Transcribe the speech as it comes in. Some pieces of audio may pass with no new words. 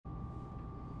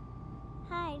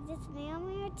guys, it's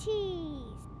Naomi Ortiz.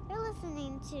 You're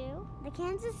listening to the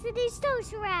Kansas City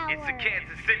Social Hour. It's the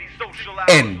Kansas City Social Hour.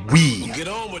 And we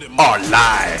are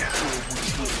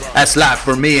live. That's live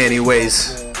for me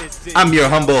anyways. I'm your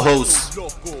humble host,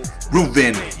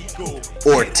 Ruben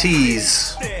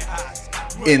Ortiz,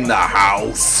 in the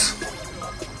house.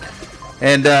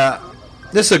 And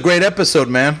this is a great episode,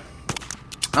 man.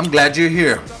 I'm glad you're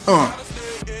here.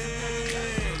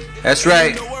 That's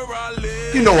right.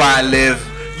 You know where I live.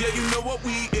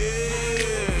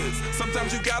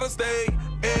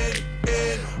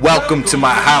 Welcome to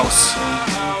my house.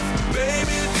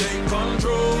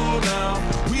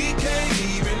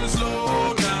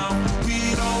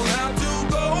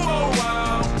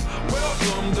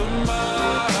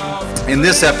 In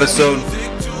this episode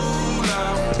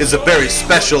is a very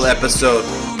special episode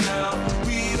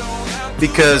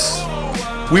because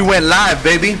we went live,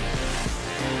 baby.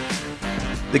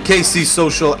 The KC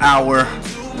Social Hour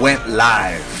went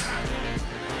live.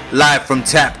 Live from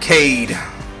Tapcade.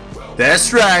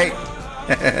 That's right.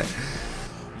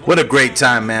 What a great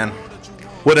time, man.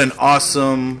 What an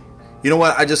awesome... You know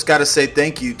what? I just got to say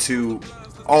thank you to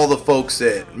all the folks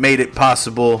that made it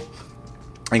possible,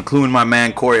 including my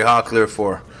man Corey Hockler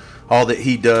for all that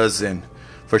he does and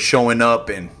for showing up.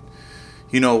 And,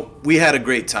 you know, we had a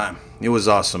great time. It was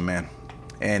awesome, man.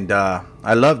 And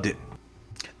I loved it.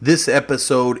 This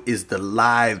episode is the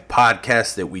live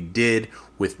podcast that we did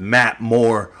with Matt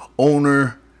Moore,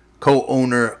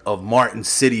 co-owner of Martin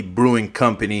City Brewing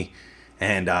Company.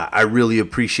 And I really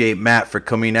appreciate Matt for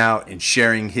coming out and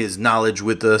sharing his knowledge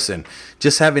with us and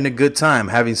just having a good time,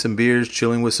 having some beers,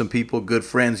 chilling with some people, good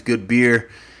friends, good beer.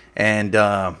 And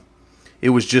it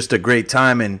was just a great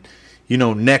time. And, you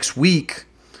know, next week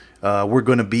we're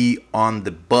going to be on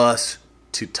the bus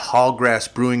to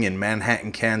Tallgrass Brewing in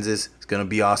Manhattan, Kansas. It's going to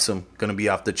be awesome. Going to be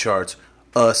off the charts.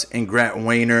 Us and Grant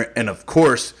Wayner. And, of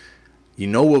course, you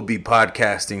know we'll be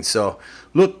podcasting. So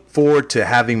look forward to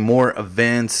having more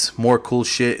events, more cool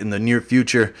shit in the near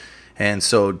future. And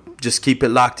so just keep it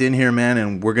locked in here, man.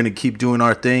 And we're going to keep doing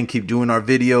our thing, keep doing our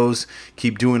videos,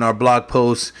 keep doing our blog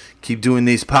posts, keep doing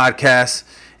these podcasts.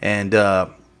 And,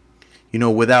 you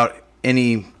know, without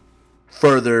any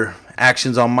further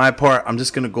actions on my part, I'm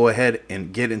just going to go ahead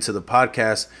and get into the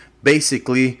podcast.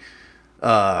 Basically,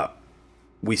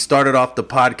 we started off the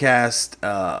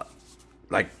podcast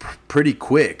pretty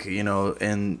quick, you know,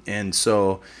 and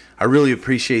so I really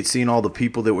appreciate seeing all the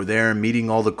people that were there and meeting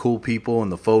all the cool people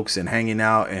and the folks and hanging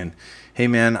out. And hey,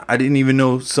 man, I didn't even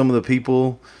know some of the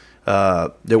people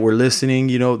that were listening,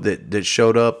 you know, that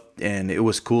showed up. And it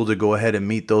was cool to go ahead and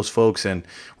meet those folks. And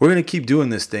we're going to keep doing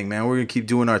this thing, man. We're going to keep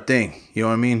doing our thing. You know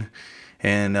what I mean?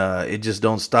 And it just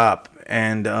don't stop.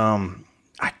 And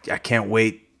I can't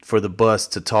wait for the bus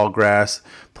to Tallgrass.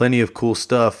 Plenty of cool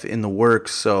stuff in the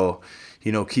works. So,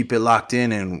 you know, keep it locked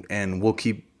in and we'll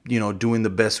keep, you know, doing the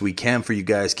best we can for you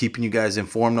guys, keeping you guys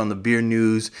informed on the beer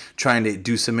news, trying to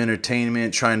do some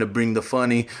entertainment, trying to bring the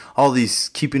funny,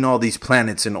 keeping all these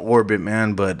planets in orbit,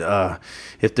 man. But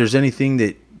if there's anything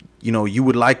that, you know, you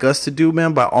would like us to do,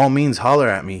 man, by all means, holler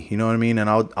at me. You know what I mean? And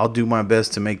I'll do my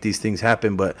best to make these things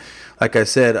happen. But like I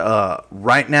said,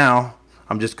 right now,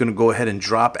 I'm just going to go ahead and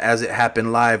drop as it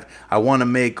happened live. I want to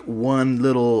make one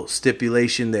little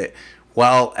stipulation that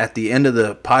while at the end of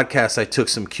the podcast, I took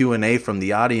some Q&A from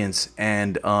the audience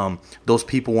and those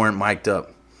people weren't mic'd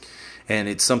up. And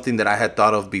it's something that I had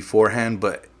thought of beforehand,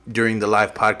 but during the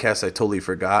live podcast, I totally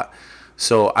forgot.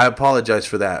 So I apologize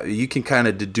for that. You can kind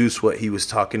of deduce what he was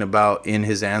talking about in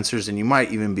his answers, and you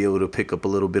might even be able to pick up a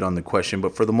little bit on the question.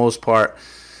 But for the most part,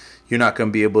 you're not going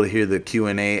to be able to hear the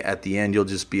Q&A at the end. You'll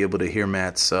just be able to hear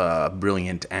Matt's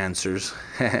brilliant answers.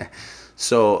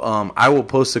 So I will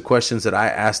post the questions that I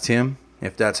asked him,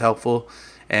 if that's helpful.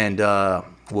 And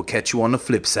we'll catch you on the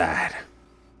flip side.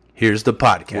 Here's the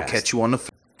podcast. We'll catch you on the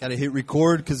flip. Got to hit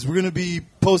record because we're going to be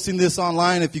posting this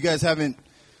online. If you guys haven't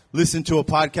listened to a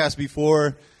podcast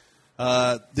before,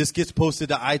 this gets posted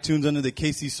to iTunes under the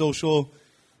KC Social.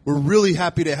 We're really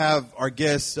happy to have our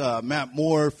guest, Matt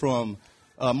Moore from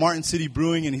Martin City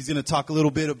Brewing, and he's going to talk a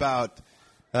little bit about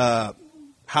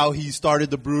how he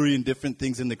started the brewery and different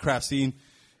things in the craft scene.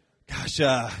 Gosh,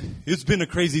 it's been a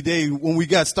crazy day. When we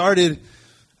got started,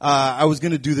 I was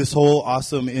going to do this whole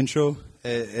awesome intro,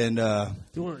 and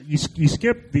you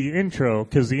skipped the intro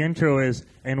because the intro is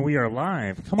 "and we are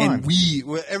live." Come on.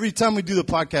 And every time we do the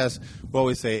podcast, we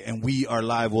always say "and we are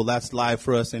live." Well, that's live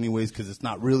for us anyways because it's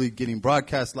not really getting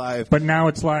broadcast live. But now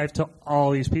it's live to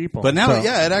all these people. But now,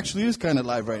 yeah, it actually is kind of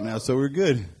live right now, so we're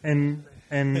good. And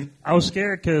I was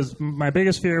scared because my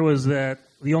biggest fear was that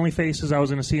the only faces I was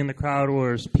going to see in the crowd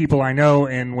was people I know,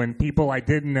 and when people I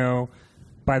didn't know,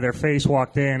 by their face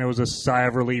walked in, it was a sigh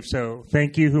of relief. So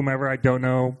thank you, whomever I don't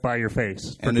know, by your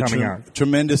face for And coming out.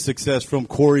 Tremendous success from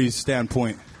Corey's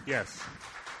standpoint. Yes.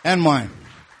 And mine.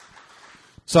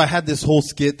 So I had this whole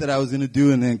skit that I was going to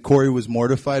do, and then Corey was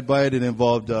mortified by it. It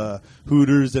involved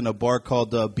Hooters and a bar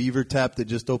called Beaver Tap that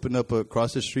just opened up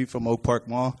across the street from Oak Park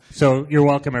Mall. So you're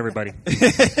welcome, everybody.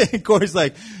 And Corey's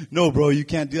like, no, bro, you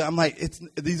can't do that. I'm like,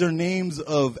 these are names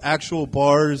of actual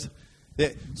bars.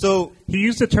 So He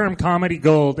used the term comedy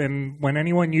gold, and when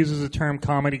anyone uses the term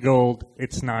comedy gold,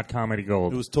 it's not comedy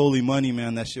gold. it was totally money,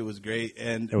 man. That shit was great.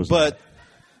 was But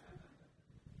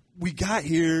we got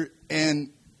here, and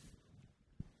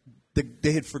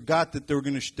they had forgot that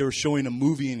they were showing a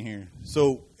movie in here.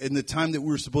 So in the time that we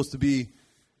were supposed to be,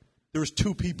 there was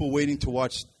 2 people waiting to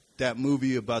watch that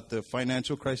movie about the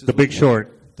financial crisis. The Big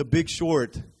Short. The Big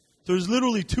Short. So there's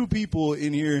literally 2 people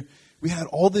in here. We had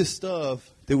all this stuff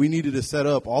that we needed to set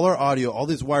up, all our audio, all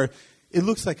this wire. It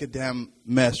looks like a damn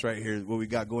mess right here, what we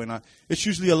got going on. It's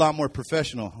usually a lot more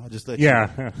professional. I'll just let you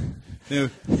know. Yeah.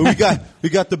 But we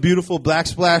got the beautiful black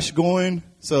splash going.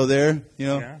 So there,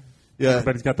 Yeah.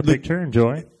 Everybody's got the picture.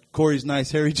 Enjoy. Corey's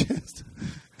nice hairy chest.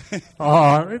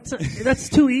 Oh, that's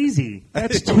too easy.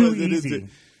 That's too It is. easy.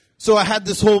 So I had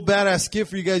this whole badass skit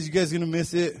for you guys. You guys are going to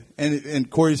miss it. And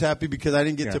Corey's happy because I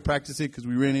didn't get to practice it because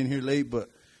we ran in here late, but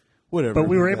whatever. But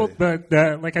we were able,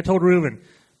 like I told Reuben,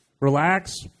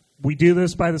 relax. We do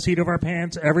this by the seat of our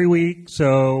pants every week.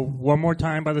 So one more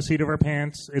time by the seat of our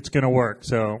pants, it's going to work.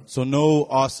 So no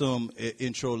awesome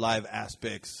intro live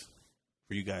aspects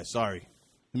for you guys. Sorry.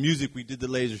 The music, we did the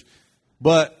lasers.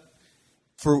 But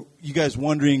for you guys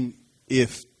wondering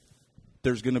if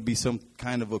there's going to be some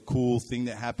kind of a cool thing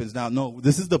that happens now, no,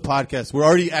 this is the podcast. We're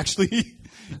already actually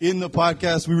in the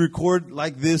podcast. We record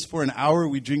like this for an hour.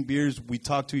 We drink beers. We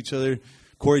talk to each other.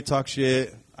 Corey talks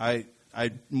shit. I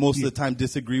most of the time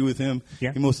disagree with him.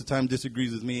 Yeah. He most of the time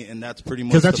disagrees with me, and that's pretty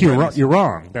much because that's the premise. you're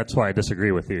wrong. That's why I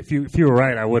disagree with you. If you were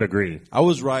right, I would agree. I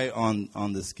was right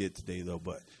on the skit today, though,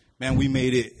 but man, we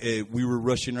made it. We were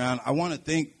rushing around. I want to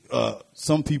thank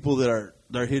some people that are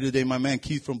here today. My man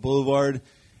Keith from Boulevard,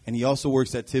 and he also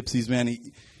works at Tipsy's. Man,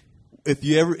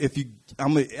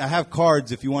 I have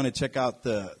cards. If you want to check out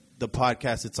the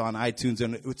podcast, it's on iTunes,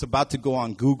 and it's about to go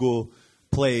on Google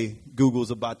Play.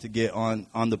 Google's about to get on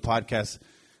the podcast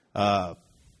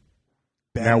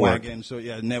bandwagon.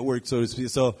 Network. Network, so to speak.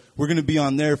 So we're going to be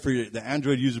on there for the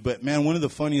Android user. But man, one of the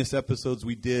funniest episodes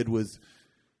we did was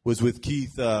with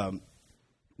Keith.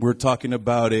 We're talking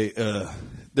about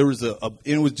there was and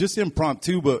it was just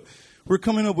impromptu, but we're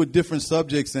coming up with different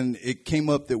subjects, and it came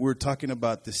up that we're talking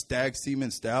about the Stag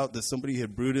Semen Stout that somebody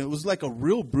had brewed. And it was like a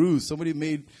real brew. Somebody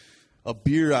made a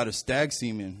beer out of stag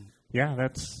semen. Yeah,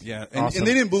 that's And, awesome. and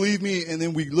they didn't believe me, and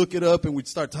then we look it up and we'd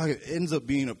start talking. It ends up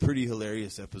being a pretty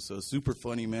hilarious episode. Super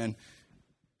funny, man.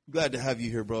 Glad to have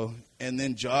you here, bro. And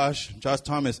then Josh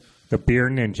Thomas, the Beer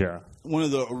Ninja. one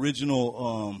of the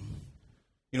original,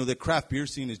 the craft beer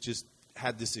scene has just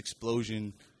had this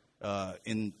explosion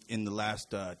in the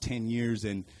last 10 years,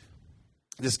 and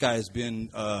this guy has been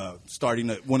starting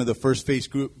one of the first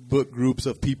Facebook groups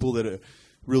of people that are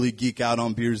really geek out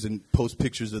on beers and post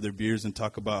pictures of their beers and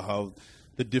talk about how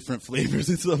the different flavors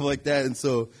and stuff like that. And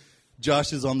so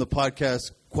Josh is on the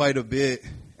podcast quite a bit,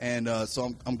 and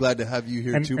so I'm glad to have you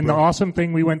here too, And bro. the awesome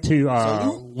thing, we went to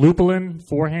Lupulin,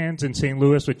 Four Hands in St.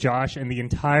 Louis with Josh, and the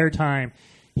entire time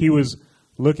he was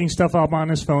looking stuff up on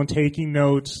his phone, taking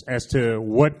notes as to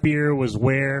what beer was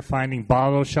where, finding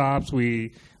bottle shops.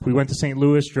 We went to St.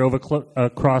 Louis, drove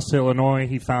across to Illinois.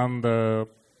 He found the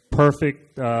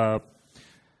perfect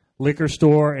liquor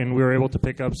store, and we were able to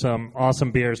pick up some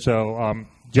awesome beers. So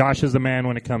Josh is the man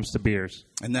when it comes to beers.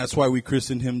 And that's why we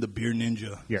christened him the Beer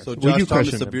Ninja. Yes. So Well, Josh you Thomas,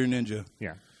 christened the him. Beer Ninja.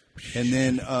 Yeah. And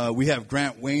then we have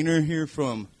Grant Wayner here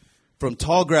from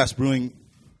Tallgrass Brewing,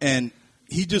 and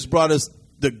he just brought us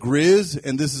the Grizz,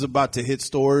 and this is about to hit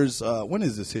stores. When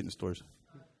is this hitting stores?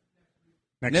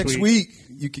 Next week.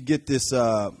 You could get this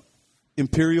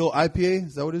Imperial IPA.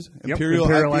 Is that what it is? Yep, Imperial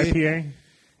IPA.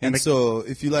 And so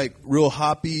if you like real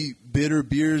hoppy, bitter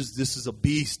beers, this is a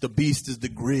beast. The beast is the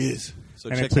Grizz. So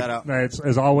And check that out. It's,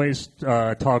 as always,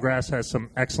 Tallgrass has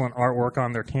some excellent artwork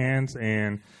on their cans,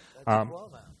 and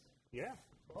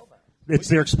it's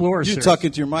their Explorer You're series.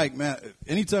 talking to your mic, man.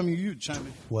 Anytime you chime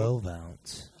in. 12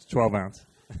 ounce. It's 12 ounce.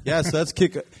 Yeah, so that's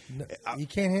kick. You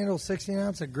can't handle 16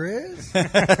 ounce of Grizz?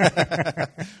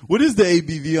 What is the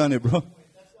ABV on it, bro?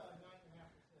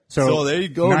 So there you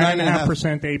go,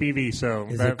 9.5% ABV. So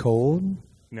Is it cold?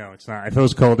 No, it's not. If it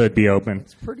was cold, it'd be open.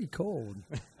 It's pretty cold.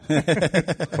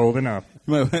 Cold enough.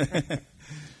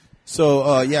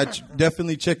 So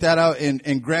definitely check that out.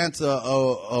 And Grant's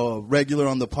a regular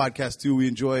on the podcast too. We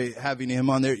enjoy having him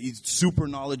on there. He's super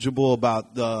knowledgeable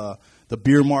about the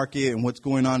beer market and what's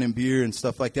going on in beer and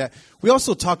stuff like that. We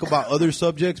also talk about other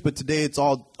subjects, but today it's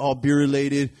all beer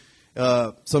related.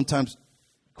 Sometimes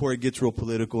Corey gets real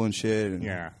political and shit. And,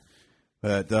 Yeah.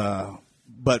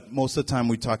 But most of the time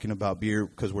we're talking about beer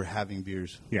because we're having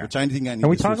beers. Yeah. Which I think I need. And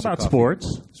we to talk switch to about coffee.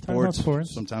 sports. Talk about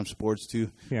sports. Sometimes sports too.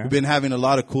 Yeah. We've been having a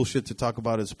lot of cool shit to talk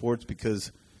about in sports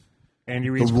because Andy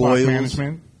Reid's the clock Royals.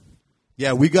 management.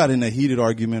 Yeah, we got in a heated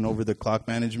argument over the clock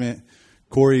management.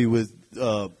 Corey was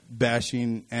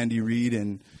bashing Andy Reid,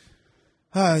 and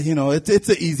it's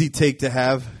an easy take to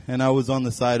have. And I was on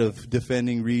the side of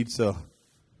defending Reid, so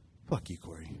fuck you,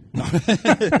 Corey. No.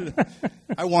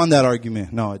 I won that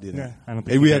argument. No, I didn't. Yeah, I don't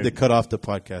think Hey, we you had did. to cut off the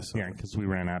podcast. So. Yeah, because we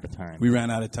ran out of time. We ran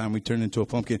out of time. We turned into a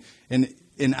pumpkin. And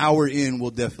an hour in,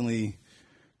 we'll definitely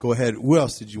go ahead. What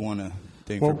else did you want to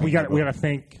thank? Well, for we got being to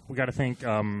thank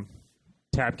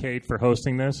Tapcade for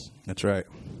hosting this. That's right.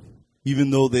 Even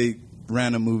though they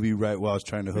ran a movie right while I was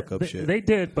trying to hook up shit. They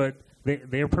did, but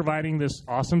they're providing this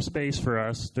awesome space for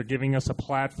us. They're giving us a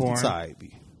platform. It's all right,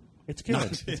 B. It's good. No,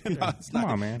 It's good. no, it's Come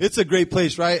not. on, man. It's a great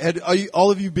place, right? All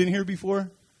of you been here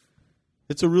before?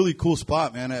 It's a really cool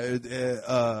spot, man.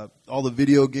 All the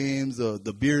video games,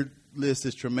 the beer list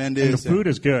is tremendous. And the food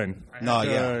is good. No,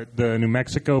 yeah. The New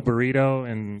Mexico burrito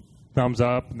and thumbs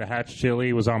up. The hatch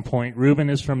chili was on point. Ruben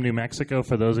is from New Mexico,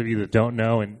 for those of you that don't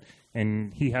know,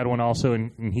 and he had one also,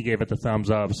 and he gave it the thumbs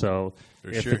up. So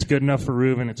if sure. it's good enough for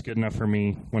Ruben, it's good enough for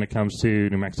me when it comes to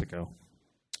New Mexico.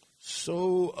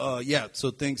 So,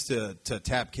 so thanks to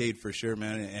Tapcade for sure,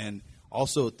 man. And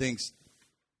also thanks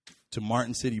to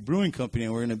Martin City Brewing Company.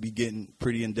 And we're going to be getting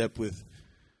pretty in-depth with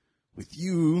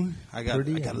you. I got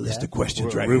a list of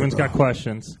questions right Ruben's here, got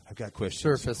questions. I've got questions.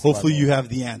 Surface Hopefully level. you have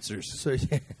the answers. So,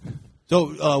 yeah.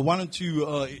 So why don't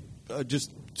you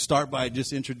just start by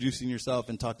just introducing yourself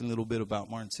and talking a little bit about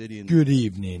Martin City. And Good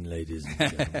evening, ladies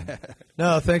and gentlemen.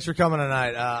 No, thanks for coming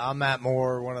tonight. I'm Matt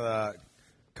Moore, one of the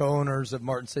co-owners of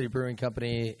Martin City Brewing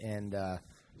Company, and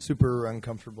super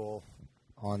uncomfortable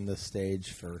on the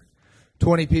stage for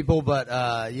 20 people. But,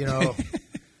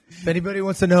 if anybody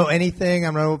wants to know anything,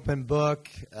 I'm an open book.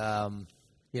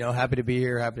 Happy to be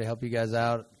here, happy to help you guys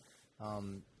out.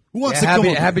 Who wants to come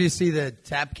over? Happy to see the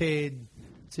Tapcade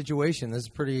situation. This is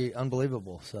pretty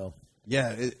unbelievable. So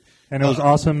Yeah. And it was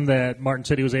awesome that Martin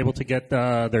City was able to get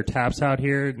their taps out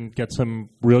here and get some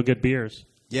real good beers.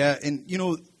 Yeah, and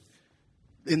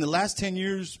in the last 10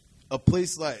 years, a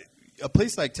place like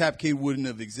Tapcade wouldn't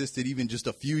have existed even just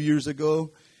a few years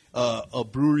ago. A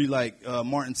brewery like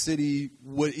Martin City,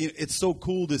 it's so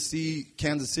cool to see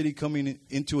Kansas City coming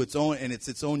into its own, and it's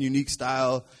its own unique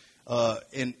style.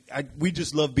 We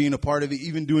just love being a part of it,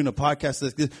 even doing a podcast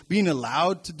like this, being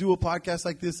allowed to do a podcast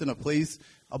like this in a place,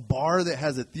 a bar that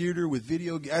has a theater with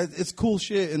video. It's cool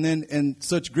shit. And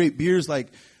such great beers. Like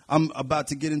I'm about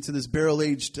to get into this barrel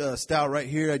aged stout right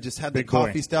here. I just had the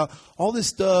coffee stout. All this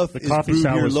stuff is coffee brewed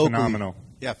stout here was locally. phenomenal.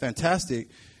 Yeah, fantastic.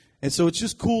 And so it's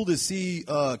just cool to see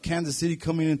Kansas City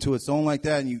coming into its own like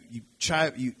that, and you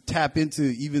tap into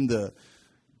even the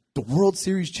World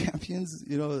Series champions.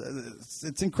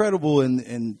 It's incredible,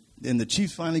 and the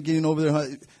Chiefs finally getting over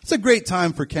there. It's a great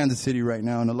time for Kansas City right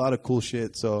now, and a lot of cool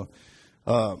shit. So,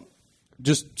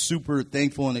 just super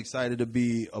thankful and excited to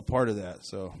be a part of that.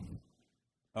 So,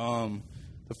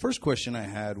 the first question I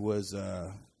had was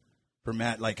for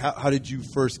Matt. Like, how did you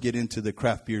first get into the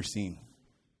craft beer scene?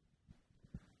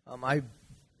 I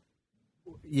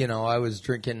was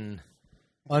drinking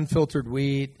unfiltered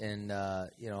wheat, and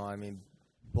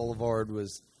Boulevard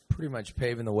was pretty much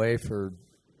paving the way for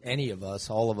any of us,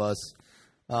 all of us.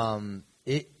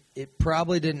 It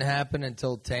probably didn't happen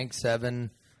until Tank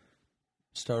 7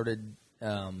 started.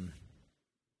 You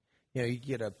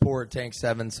get a pour at Tank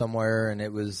 7 somewhere, and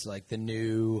it was like the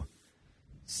new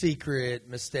secret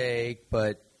mistake,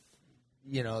 but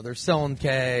they're selling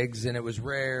kegs, and it was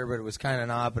rare, but it was kind of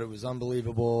not, but it was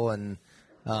unbelievable, and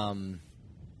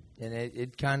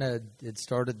it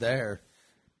started there,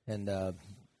 and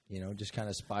just kind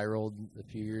of spiraled a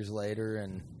few years later.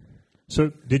 And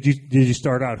so did you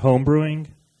start out home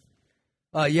brewing?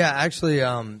 Yeah, actually,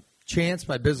 Chance,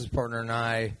 my business partner, and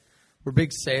I were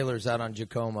big sailors out on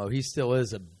Giacomo. He still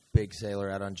is a big sailor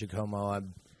out on Giacomo.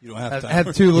 You don't have I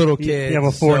have two little kids. You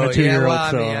have a 4 and a 2-year-old,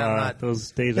 I'm not,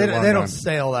 those days are long they don't gone.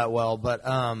 sail that well. But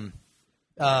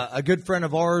a good friend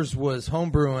of ours was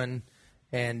home brewing,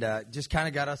 and just kind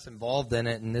of got us involved in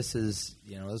it. And this is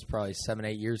this is probably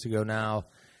 7-8 years ago now.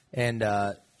 And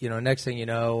next thing you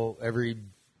know, every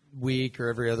week or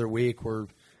every other week we're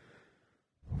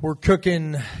we're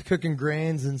cooking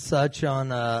grains and such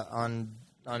on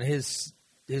his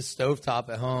stovetop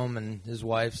at home, and his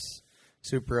wife's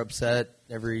super upset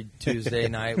every Tuesday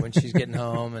night when she's getting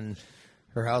home, and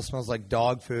her house smells like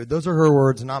dog food. Those are her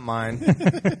words, not mine.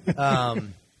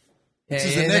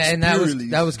 And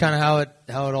that was kind of how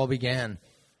it all began.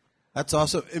 That's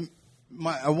awesome.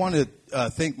 I want to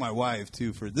thank my wife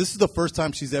too for this. Is the first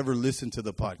time she's ever listened to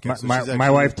the podcast. My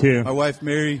wife too. My wife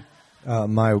Mary.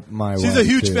 My She's wife a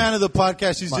huge too. fan of the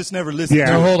podcast. She's just never listened. Yeah.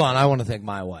 to No, it. hold on. I want to thank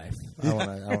my wife. I want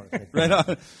to thank Right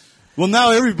on. Well,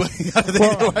 now everybody.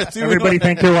 Everybody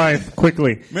thank your wife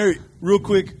quickly. Mary, real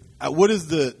quick. What is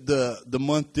the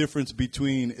month difference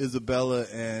between Isabella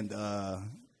and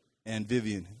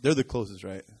Vivian? They're the closest,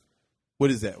 right? What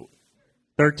is that?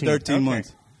 13 13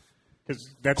 months.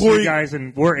 Because that's Corey- you guys,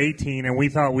 and we're 18, and we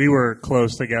thought we were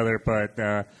close together, but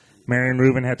Mary and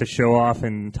Reuben had to show off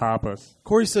and top us.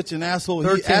 Corey's such an asshole. He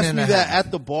 13 asked and me a that half.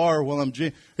 at the bar while I'm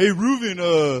drinking. Hey,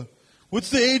 Reuben, what's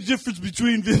the age difference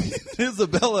between Vivian and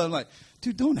Isabella? I'm like,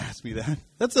 dude, don't ask me that.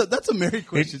 That's a Mary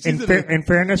question. In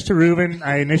fairness to Reuben,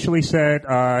 I initially said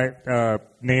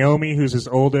Naomi, who's his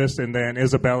oldest, and then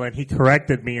Isabella, and he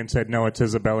corrected me and said, no, it's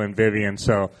Isabella and Vivian.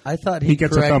 So I thought he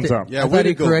gets a thumbs up. Yeah, I way thought to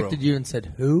he go, corrected bro. you and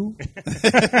said, who?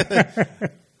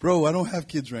 Bro, I don't have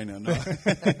kids right now. No.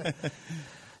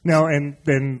 No, and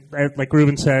then, like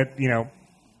Reuben said,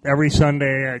 every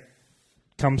Sunday,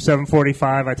 come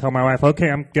 7:45, I tell my wife,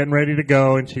 okay, I'm getting ready to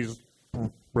go, and she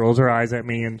rolls her eyes at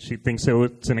me, and she thinks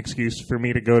it's an excuse for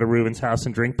me to go to Reuben's house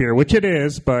and drink beer, which it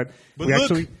is, but But we look,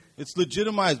 actually... it's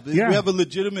legitimized. Yeah. We have a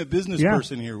legitimate business Yeah.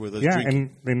 person here with us. Yeah,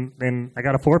 drinking. and I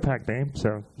got a 4-pack, babe,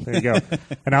 so there you go.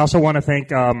 And I also want to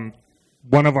thank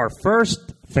one of our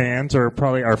first fans, or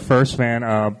probably our first fan,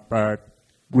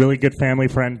 really good family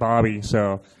friend, Bobby.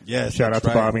 So Yes, shout out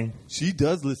that's to right. Bobby. She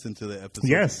does listen to the episode.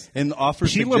 Yes. And offers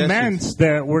She suggestions. laments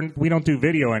that we don't do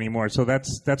video anymore, so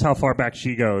that's how far back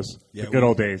she goes. Yeah, the good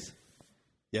old days.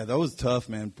 Yeah, that was tough,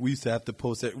 man. We used to have to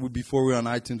post it. Before we were on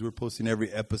iTunes, we were posting every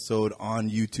episode on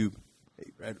YouTube.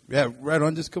 Hey, right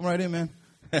on. Just come right in, man.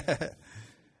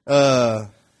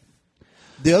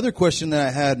 The other question that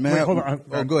I had, man. Wait, hold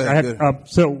on. Go ahead. I had, go ahead.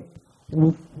 So,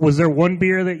 was there one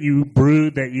beer that you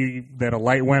brewed that a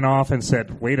light went off and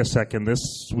said, "Wait a second,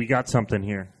 we got something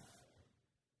here"?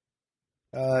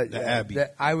 The Abbey.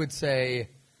 I would say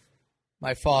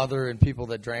my father and people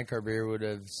that drank our beer would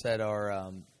have said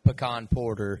our pecan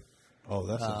porter, Oh,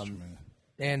 that's instrumental.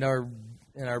 and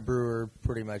our brewer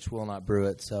pretty much will not brew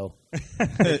it. So Is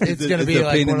it's it- going to is be it a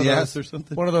like pain one in of the those ass or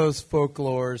something? one of those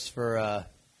folklores for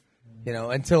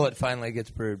until it finally gets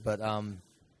brewed. But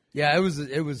yeah, it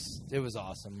was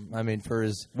awesome. I mean, for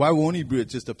his Why won't he brew it?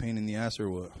 Just a pain in the ass or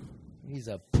what? he's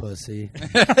a pussy. There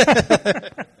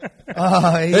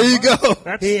you go.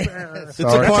 That's It's a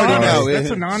Sorry. party honest. now. That's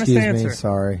an honest Excuse answer. me,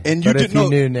 sorry. And you but if didn't know- you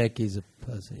knew Nick, he's a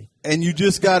pussy. And you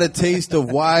just got a taste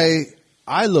of why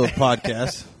I love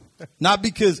podcasts. Not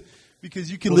because you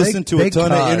can Well, listen to a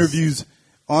ton of because- interviews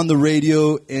on the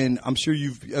radio, and I'm sure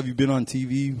have you been on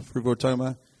TV for what we're talking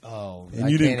about? Oh, And I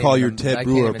you didn't can't call even- your Ted I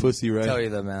Brewer can't a even pussy, right? Tell you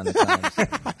the amount of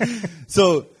times.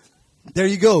 So there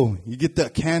you go. You get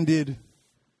that candid.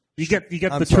 You get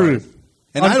I'm the sorry. truth.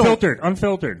 And I don't-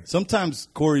 Unfiltered. Sometimes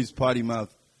Corey's potty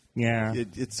mouth. Yeah.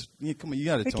 Come on, you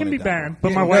got to. It can be down. bad, but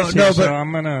Yeah, my no, wife's no, here, so but-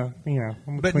 I'm gonna clean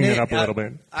it up a little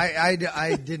bit.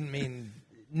 I didn't mean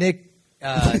Nick.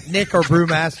 Nick, our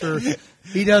brewmaster,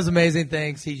 he does amazing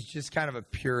things. He's just kind of a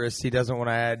purist. He doesn't want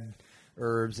to add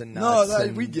herbs and nuts. No,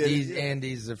 and we get it. And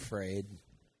he's afraid.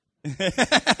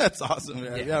 That's awesome.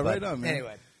 Man. Yeah, right but on, man.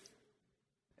 Anyway,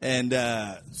 And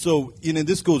so,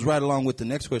 this goes right along with the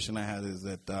next question I had is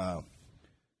that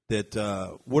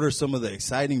what are some of the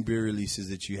exciting beer releases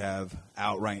that you have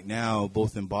out right now,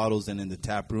 both in bottles and in the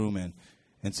tap room, and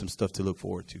some stuff to look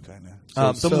forward to, kind of.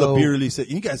 So some of the beer releases,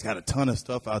 you guys got a ton of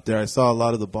stuff out there. I saw a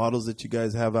lot of the bottles that you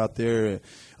guys have out there.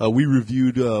 We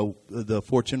reviewed the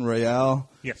Fortune Royale.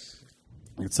 Yes.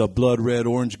 It's a blood red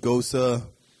orange Gosa.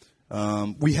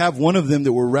 We have one of them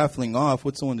that we're raffling off.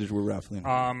 What's the one that we're raffling?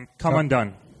 Come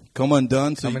undone. Come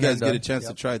Undone, so Come you guys Undone, get a chance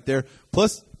yep. to try it there.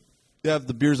 Plus, you have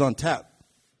the beers on tap.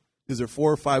 Is there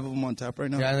 4 or 5 of them on tap right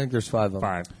now? yeah, I think there's 5 of them.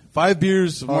 5. 5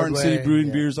 beers, Martin Hardway, City Brewing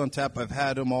yeah. beers on tap. I've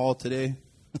had them all today.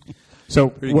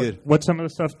 So Pretty good. what's some of the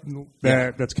stuff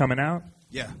that's coming out?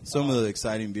 Yeah, some of the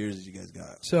exciting beers that you guys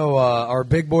got. So our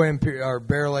big boy, our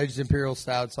barrel aged imperial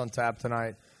stout's on tap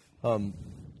tonight. I'm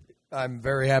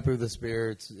very happy with this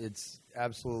beer. It's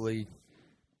absolutely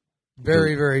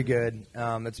very, very good.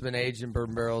 It's been aged in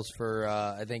bourbon barrels for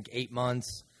I think 8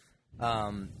 months.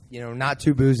 Not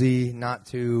too boozy, not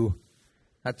too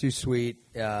sweet.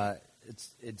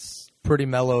 It's pretty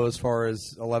mellow as far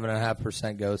as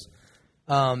 11.5% goes.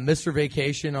 Mr.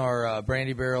 Vacation, our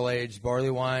brandy barrel aged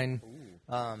barley wine,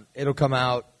 it'll come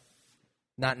out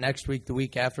not next week, the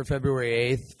week after,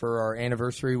 February 8th for our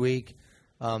anniversary week.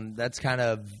 That's kind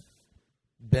of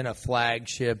been a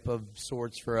flagship of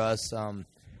sorts for us.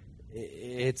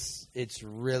 It's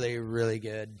really, really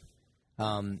good.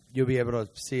 You'll be able to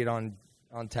see it on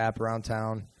tap around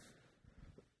town.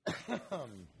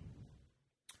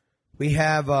 We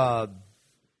have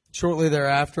shortly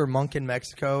thereafter Monk in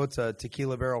Mexico. It's a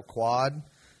tequila barrel quad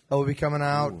that will be coming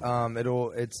out.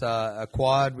 It's a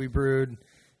quad we brewed.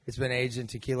 It's been aged in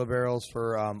tequila barrels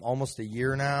for almost a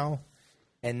year now,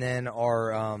 and then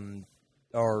our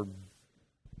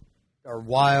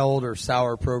wild or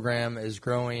sour program is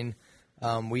growing.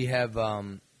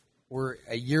 We're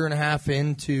a year and a half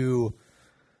into.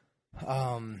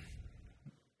 I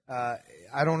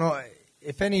don't know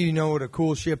if any of you know what a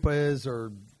cool ship is,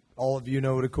 or all of you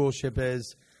know what a cool ship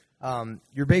is.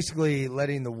 You're basically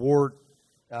letting the wort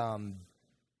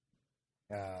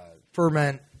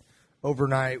ferment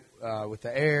overnight with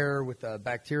the air, with the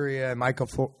bacteria and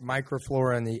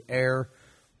microflora in the air.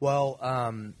 Well,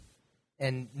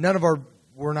 and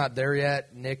we're not there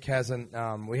yet. Nick hasn't,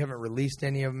 we haven't released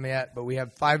any of them yet, but we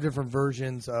have 5 different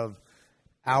versions of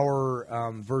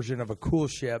our version of a cool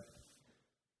ship,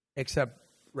 except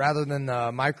rather than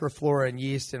the microflora and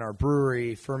yeast in our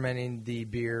brewery fermenting the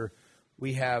beer,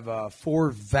 we have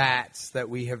 4 vats that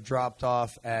we have dropped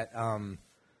off at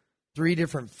 3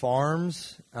 different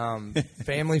farms,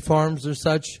 family farms or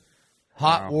such.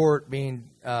 Hot wort being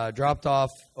dropped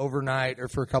off overnight or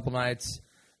for a couple nights,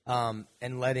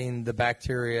 and letting the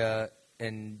bacteria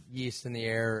and yeast in the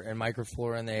air and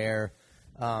microflora in the air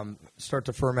start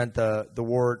to ferment the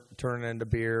wort, turn it into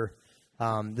beer.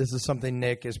 This is something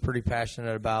Nick is pretty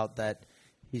passionate about. That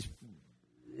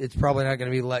it's probably not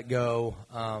going to be let go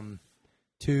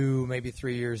 2, maybe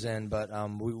 3 years in, but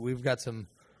we've got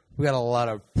a lot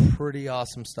of pretty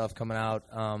awesome stuff coming out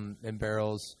in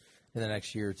barrels in the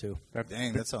next year or 2.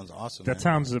 That sounds awesome. That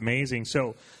sounds amazing.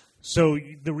 So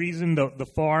the reason the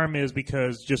farm is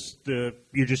because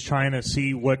you're just trying to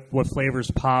see what flavors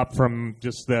pop from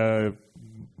just the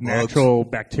natural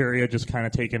bacteria just kind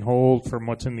of taking hold from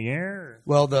what's in the air.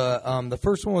 Well, the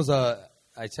first one was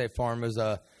I'd say farm was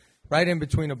right in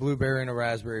between a blueberry and a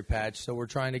raspberry patch. So we're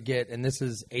trying to get, and this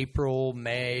is April,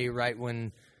 May, right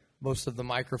when most of the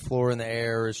microflora in the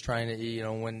air is trying to,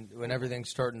 when everything's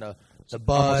starting to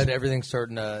bud, everything's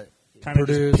starting to kind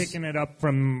produce. of just picking it up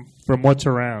from what's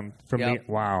around.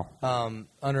 Wow.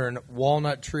 Under a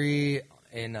walnut tree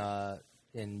in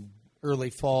early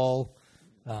fall.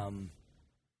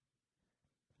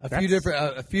 A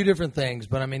few different things,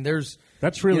 but I mean,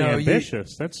 that's really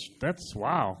ambitious. That's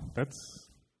wow. That's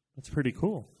pretty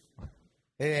cool.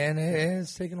 And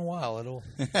it's taken a while.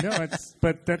 It's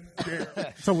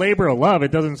a labor of love.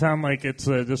 It doesn't sound like it's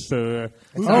just a.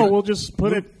 We'll just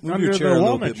put it under your chair the a little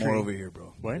walnut bit tree. more over here,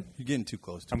 bro. What? You're getting too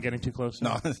close. I'm getting too close.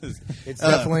 No, it's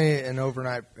definitely an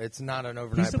overnight. It's not an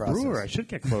overnight He's a process. brewer. I should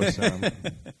get close to him.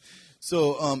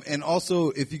 So, and also,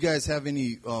 if you guys have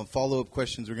any follow-up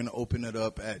questions, we're going to open it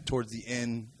up towards the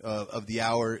end of the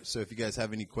hour. So, if you guys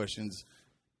have any questions,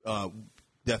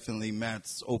 definitely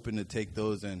Matt's open to take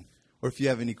those, or if you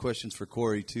have any questions for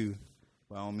Corey too,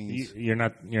 by all means. You're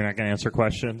not going to answer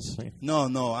questions.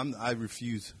 No, I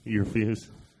refuse. You refuse.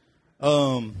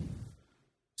 So,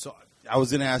 I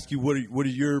was going to ask you, what are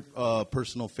your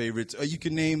personal favorites? You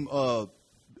can name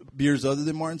beers other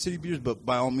than Martin City beers, but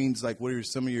by all means, like, what are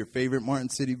some of your favorite Martin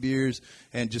City beers?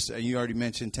 And just you already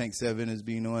mentioned Tank 7 as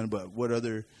being one, but what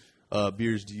other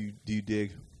beers do you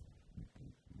dig?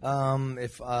 What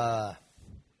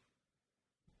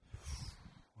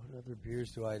other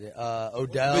beers do I dig?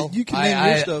 Odell. But you can name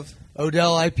your stuff.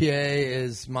 Odell IPA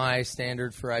is my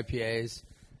standard for IPAs.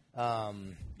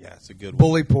 Yeah, it's a good one.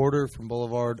 Bully Porter from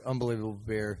Boulevard, unbelievable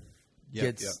beer.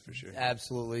 Yep, for sure.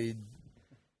 Absolutely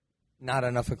not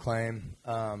enough acclaim.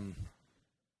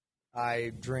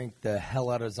 I drink the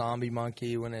hell out of Zombie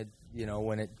Monkey when it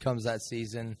comes that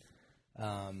season.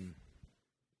 I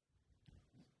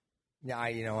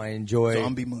enjoy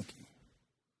Zombie Monkey.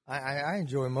 I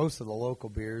enjoy most of the local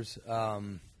beers.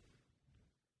 I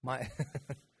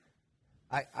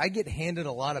get handed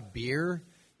a lot of beer.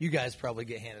 You guys probably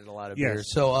get handed a lot of beer.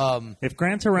 So if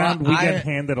Grant's around, we get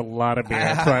handed a lot of beer.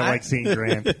 That's why I like seeing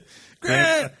Grant.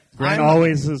 Grant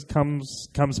always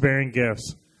comes bearing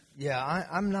gifts. Yeah,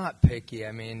 I'm not picky.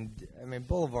 I mean,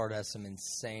 Boulevard has some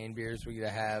insane beers we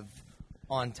have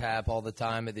on tap all the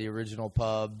time at the original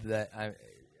pub. That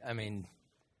I mean,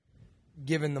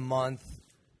 given the month,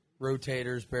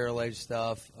 rotators, barrel aged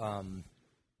stuff.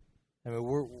 I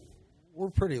mean, we're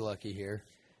pretty lucky here.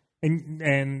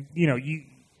 And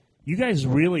you guys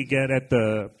really get at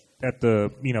the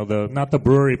not the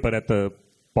brewery but at the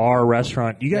bar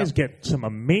restaurant. You guys get some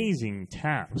amazing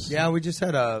taps. Yeah, we just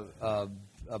had a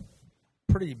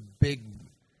pretty big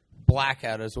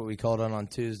blackout, is what we called it, on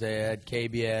Tuesday. I had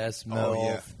KBS,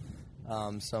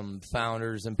 MILF, some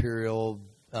Founders, Imperial,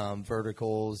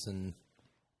 Verticals, and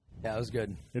yeah, it was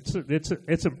good.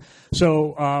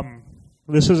 So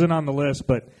this isn't on the list,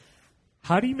 but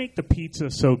how do you make the pizza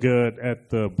so good at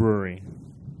the brewery?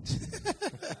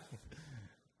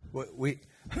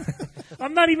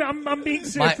 I'm not even. I'm being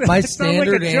serious. My It sounds like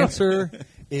standard a joke. answer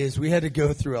is we had to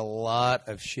go through a lot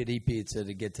of shitty pizza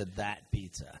to get to that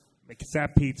pizza. Because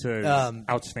that pizza is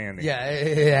outstanding. Yeah,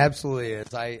 it absolutely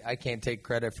is. I can't take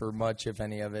credit for much, if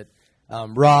any of it.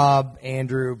 Rob,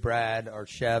 Andrew, Brad, our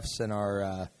chefs, and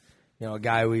our a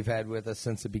guy we've had with us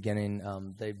since the beginning.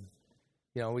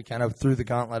 We kind of threw the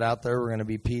gauntlet out there. We're going to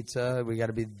be pizza. We got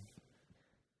to be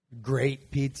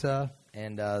great pizza,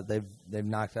 and they've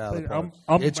knocked it out of the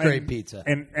park. It's great pizza.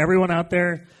 And everyone out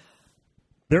there,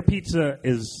 their pizza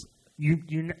is.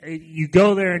 You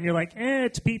go there and you're like,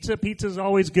 it's pizza. Pizza's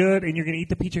always good, and you're going to eat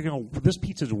the pizza. You're going to this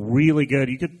pizza's really good.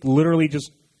 You could literally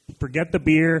just forget the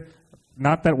beer.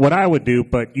 Not that what I would do,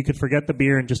 but you could forget the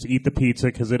beer and just eat the pizza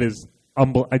because it is.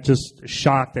 I'm just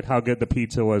shocked at how good the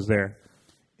pizza was there.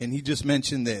 And he just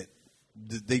mentioned that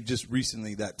they just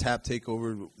recently, that tap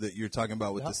takeover that you're talking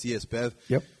about with the CS Bev.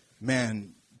 Yep.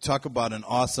 Man, talk about an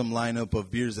awesome lineup of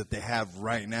beers that they have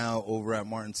right now over at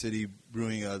Martin City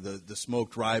Brewing, the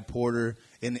Smoked Rye Porter.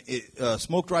 And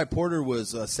Smoked Rye Porter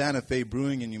was Santa Fe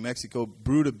Brewing in New Mexico,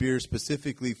 brewed a beer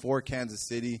specifically for Kansas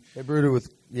City. They brewed it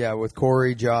with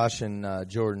Corey, Josh, and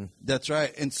Jordan. That's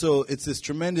right. And so it's this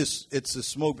tremendous, it's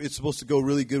supposed to go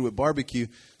really good with barbecue.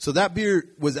 So that beer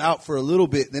was out for a little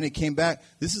bit, then it came back.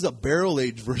 This is a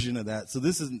barrel-aged version of that. So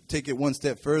this is, take it one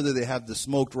step further. They have the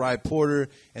Smoked Rye Porter,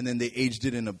 and then they aged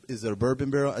it in is it a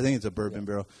bourbon barrel? I think it's a bourbon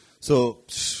barrel. So,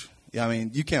 yeah, I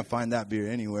mean, you can't find that beer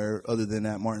anywhere other than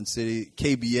at Martin City.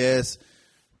 KBS,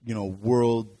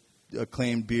 world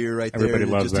acclaimed beer right there. Everybody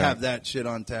loves just that. have that shit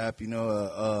on tap,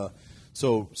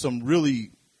 So some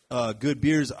really good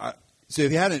beers. So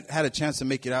if you hadn't had a chance to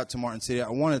make it out to Martin City, I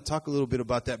want to talk a little bit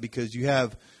about that because you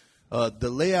have the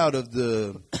layout of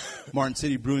the Martin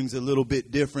City Brewing's a little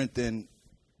bit different than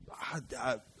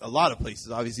a lot of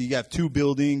places. Obviously, you have two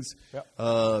buildings,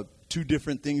 two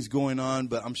different things going on,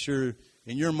 but I'm sure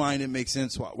in your mind it makes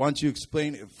sense. Why don't you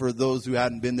explain it for those who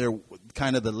hadn't been there,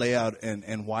 kind of the layout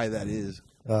and why that is?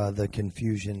 The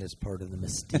confusion is part of the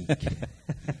mystique.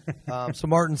 So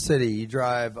Martin City, you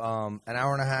drive an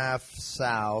hour and a half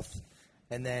south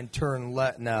and then turn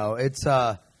left. No, it's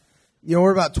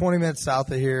we're about 20 minutes south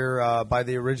of here by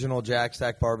the original Jack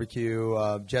Stack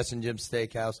Barbecue, Jess and Jim's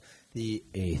Steakhouse, the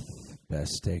 8th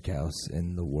best steakhouse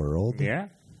in the world. Yeah.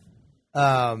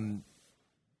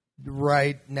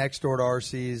 Right next door to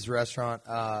RC's restaurant.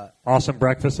 Awesome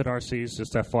breakfast at RC's,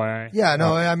 just FYI. Yeah,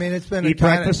 no, I mean, it's been eat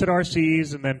breakfast at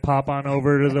RC's and then pop on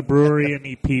over to the brewery and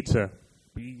eat pizza.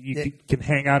 You can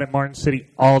hang out at Martin City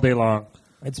all day long.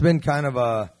 It's been kind of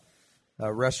a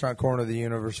restaurant corner of the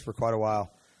universe for quite a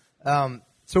while.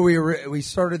 So we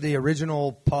started the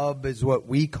original pub, is what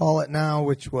we call it now,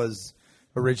 which was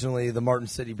originally the Martin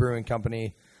City Brewing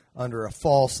Company under a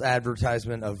false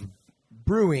advertisement of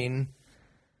brewing.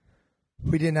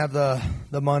 We didn't have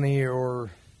the money, or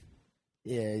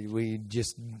we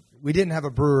didn't have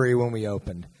a brewery when we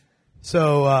opened.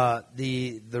 So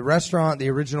the restaurant,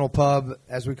 the original pub,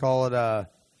 as we call it,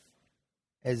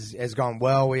 has gone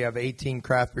well. We have 18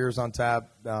 craft beers on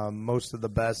tap, most of the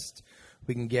best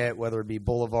we can get, whether it be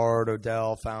Boulevard,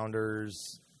 Odell,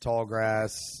 Founders,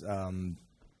 Tallgrass,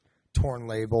 Torn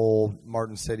Label,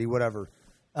 Martin City, whatever.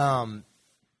 So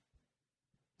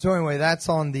anyway, that's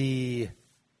on the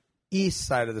east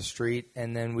side of the street,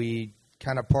 and then we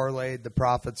kind of parlayed the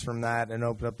profits from that and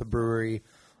opened up the brewery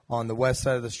on the west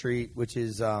side of the street, which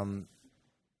is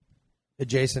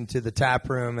adjacent to the tap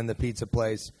room and the pizza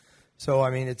place. So I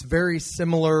mean, it's very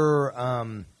similar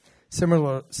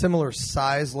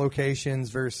size locations,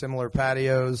 very similar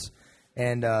patios,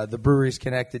 and the brewery's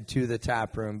connected to the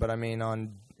tap room. But I mean,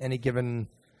 on any given,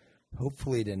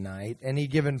 hopefully tonight, any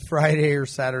given Friday or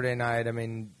Saturday night, I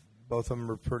mean, both of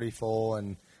them are pretty full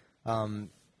and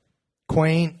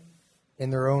quaint in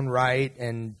their own right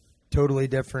and totally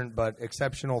different, but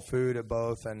exceptional food at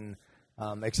both and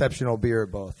exceptional beer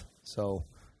at both. So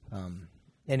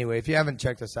anyway, if you haven't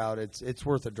checked us out, it's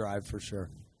worth a drive for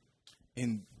sure.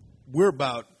 And we're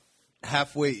about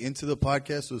halfway into the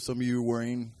podcast, so some of you are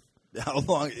worrying how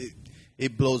long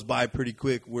it blows by pretty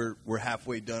quick. We're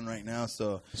halfway done right now,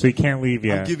 so you can't leave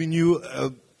yet. I'm giving you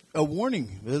a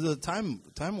warning. There's a time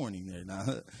warning there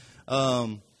now.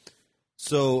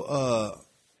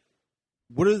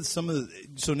 What are some of the,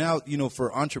 so now,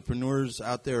 for entrepreneurs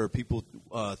out there or people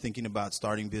thinking about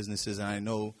starting businesses, and I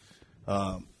know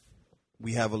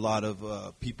we have a lot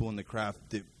of people in the craft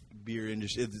beer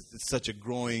industry. It's such a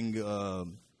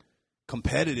growing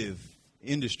competitive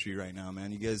industry right now,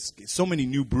 man. You guys, so many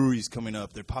new breweries coming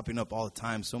up. They're popping up all the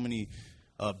time. So many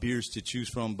beers to choose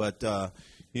from. But,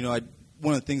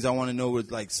 one of the things I want to know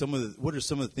is like what are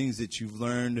some of the things that you've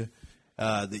learned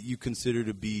that you consider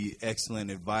to be excellent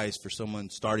advice for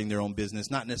someone starting their own business,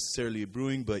 not necessarily a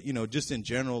brewing, but, just in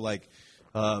general, like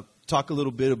talk a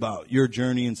little bit about your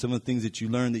journey and some of the things that you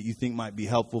learned that you think might be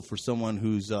helpful for someone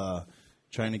who's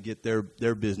trying to get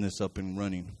their business up and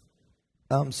running.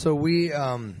 So we've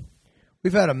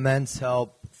had immense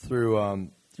help through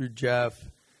Jeff,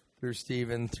 through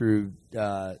Steven, through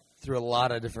a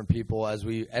lot of different people as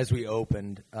we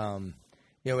opened.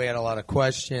 We had a lot of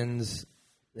questions.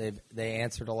 They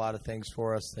answered a lot of things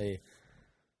for us. We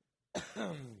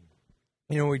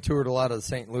toured a lot of the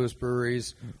St. Louis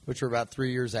breweries, which were about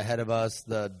 3 years ahead of us.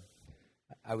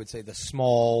 I would say the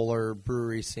smaller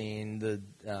brewery scene, the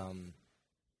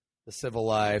Civil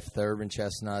Life, the Urban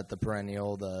Chestnut, the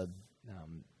Perennial, the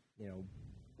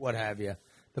what have you,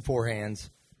 the Four Hands.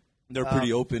 They're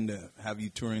pretty open to have you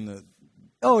touring the.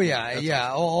 Oh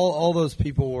yeah. All those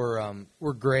people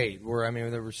were great. They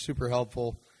were super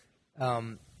helpful.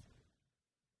 I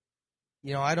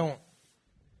don't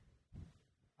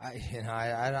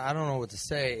know what to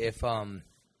say. If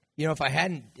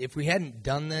we hadn't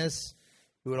done this,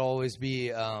 it would always be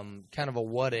kind of a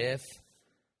what if.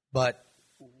 But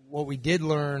what we did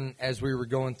learn as we were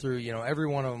going through, every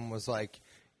one of them was like,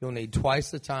 you'll need twice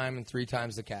the time and 3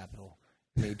 times the capital.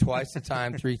 You need twice the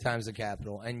time, 3 times the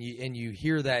capital, and you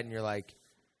hear that and you're like,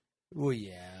 well,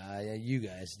 yeah, you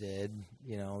guys did.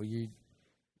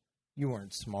 You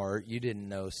weren't smart. You didn't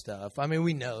know stuff.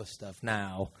 We know stuff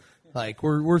now. Like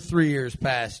we're 3 years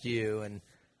past you, and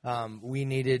we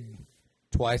needed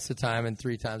twice the time and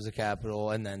 3 times the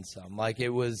capital, and then some. Like it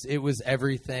was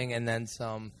everything and then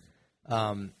some.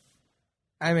 I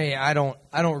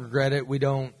don't regret it.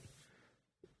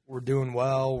 We're doing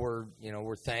well.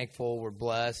 We're thankful. We're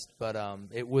blessed. But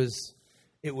it was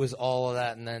all of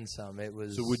that and then some. It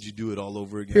was. So would you do it all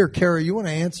over again? Here, Carrie, you want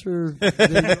to answer?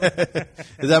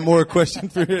 Is that more a question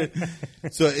for you?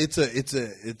 So it's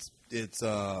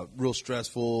real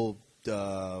stressful.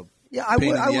 Yeah, I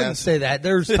wouldn't say that.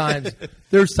 There's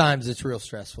times it's real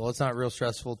stressful. It's not real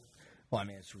stressful. Well,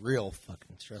 it's real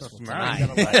fucking stressful tonight.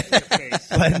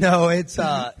 But no, it's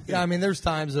there's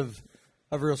times of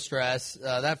real stress.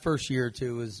 That first year or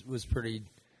two was pretty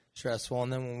stressful,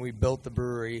 and then when we built the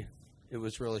brewery, it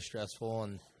was really stressful.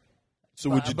 And so,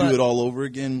 would you do it all over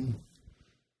again?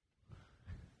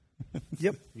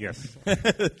 Yep. Yes.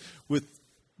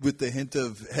 with the hint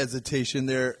of hesitation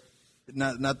there,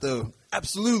 not the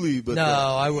absolutely, but no,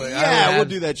 I would. We'll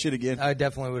do that shit again. I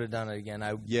definitely would have done it again.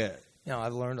 Yeah.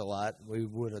 I've learned a lot. We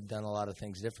would have done a lot of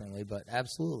things differently, but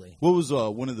absolutely. What was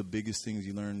one of the biggest things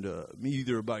you learned,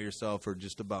 either about yourself or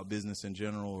just about business in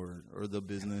general, or the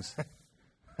business?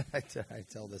 I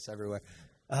tell this everywhere.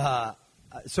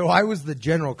 So I was the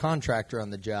general contractor on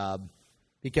the job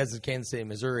because in Kansas City,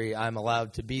 Missouri, I'm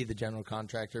allowed to be the general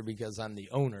contractor because I'm the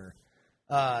owner.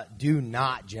 Do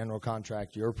not general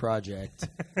contract your project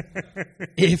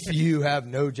if you have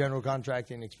no general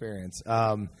contracting experience.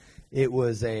 It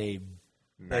was a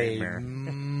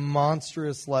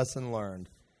monstrous lesson learned.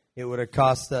 It would have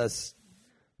cost us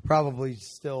probably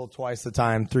still twice the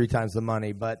time, 3 times the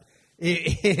money, but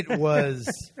it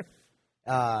was.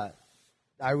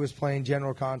 I was playing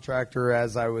general contractor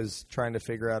as I was trying to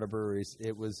figure out a brewery.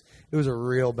 It was a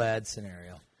real bad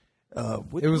scenario.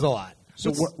 It was a lot.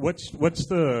 So what's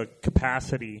the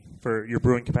capacity for your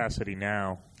brewing capacity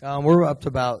now? We're up to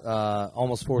about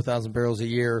almost 4,000 barrels a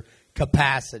year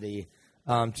capacity.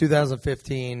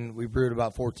 2015, we brewed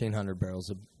about 1,400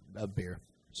 barrels of beer.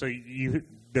 So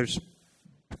there's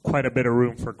quite a bit of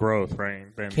room for growth, right?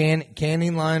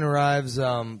 Canning line arrives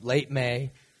late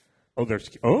May. Oh,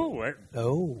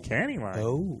 canning line.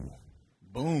 Oh,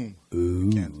 boom.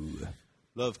 Ooh. Cans.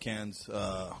 Love cans.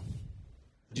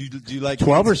 Do you like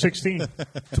 12 cans? or 16?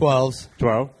 12s.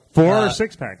 12. 4 or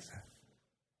 6 packs?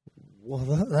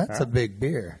 Well, that's a big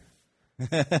beer.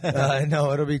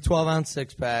 No, it'll be 12-ounce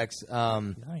 6-packs.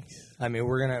 Nice.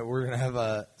 We're gonna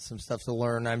have some stuff to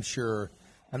learn. I'm sure.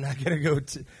 I'm not gonna go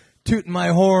tooting my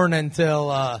horn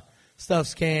until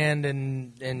stuff's canned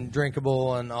and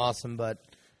drinkable and awesome. But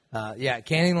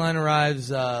Canning line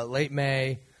arrives late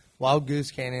May. Wild Goose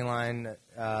Canning line,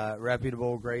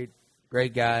 reputable, great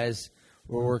guys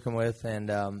we're working with,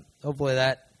 and hopefully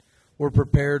that we're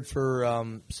prepared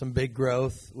for some big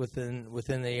growth within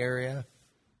the area,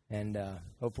 and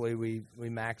hopefully we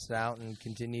max it out and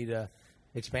continue to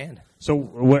expand. So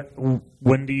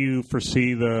when do you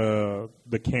foresee the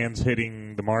cans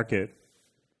hitting the market?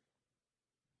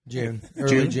 June,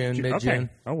 early June, mid-June. Okay.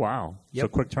 Oh, wow. Yep. So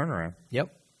quick turnaround.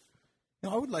 Yep.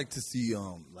 I would like to see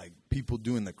like people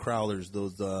doing the crowlers,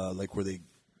 those like where they,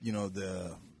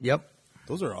 the. Yep.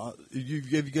 Those are. Have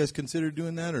you guys considered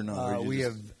doing that or not? Or we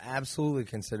have absolutely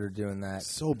considered doing that.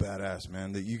 So badass,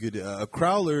 man, that you could a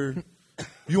crowler.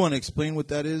 You want to explain what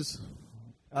that is?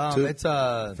 It's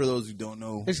for those who don't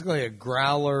know. Basically, a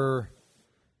growler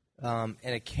in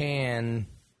a can.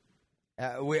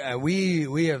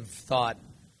 We have thought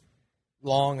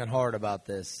long and hard about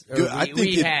this. Dude, I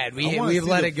think we've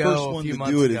let it go a few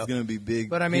months ago. It's going to be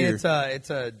big. But I mean, it's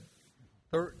a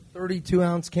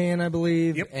 32-ounce can, I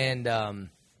believe, Yep. and the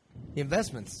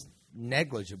investment's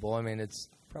negligible. I mean, it's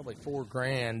probably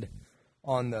 $4,000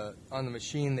 on the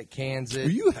machine that cans it.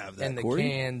 Well, you have that, and the Corey.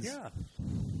 cans. Yeah.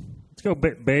 Let's go,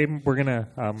 babe. We're gonna.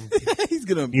 He's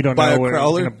gonna. You don't buy know a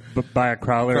crowler. We're gonna buy a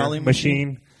crowling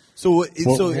machine. So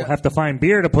We'll have to find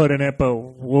beer to put in it, but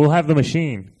we'll have the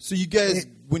machine. So you guys,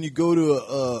 when you go to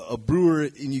a brewer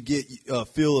and you get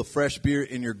fill a fresh beer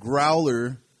in your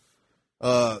growler,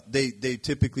 they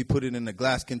typically put it in a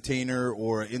glass container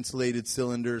or an insulated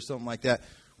cylinder or something like that.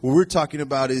 What we're talking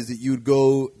about is that you would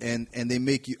go and they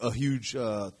make you a huge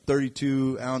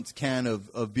 32-ounce can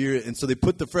of beer. And so they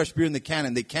put the fresh beer in the can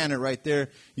and they can it right there.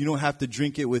 You don't have to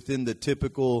drink it within the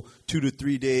typical 2 to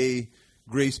 3 day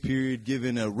grace period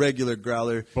given a regular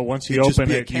growler. But once you It'd just open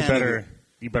be a it, can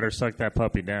you better suck that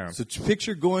puppy down. So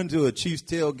picture going to a Chiefs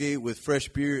tailgate with fresh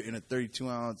beer in a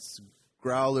 32-ounce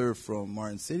growler from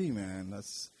Martin City, man.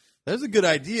 That's a good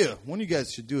idea. One of you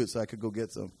guys should do it so I could go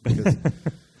get some. Because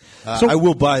I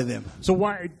will buy them. So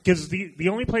why? Because the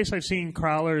only place I've seen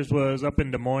crowlers was up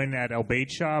in Des Moines at El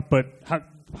Bait Shop. But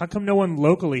how come no one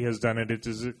locally has done it?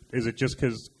 Is it just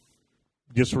because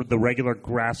just the regular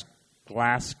glass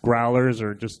growlers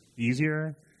are just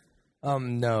easier?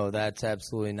 No, that's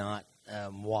absolutely not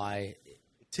why. It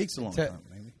takes a long time,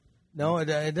 maybe. No, it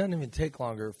doesn't even take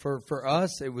longer. For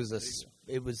us, it was a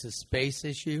space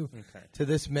issue. Okay. To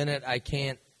this minute, I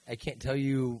can't tell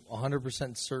you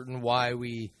 100% certain why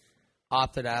we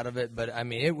opted out of it. But I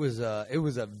mean, it was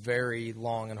a very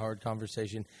long and hard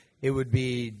conversation. It would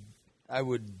be, I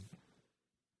would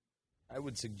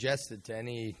suggest it to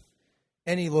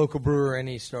any local brewer,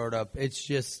 any startup. It's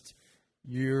just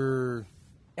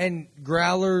and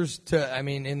growlers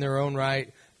in their own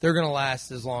right, they're going to last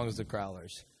as long as the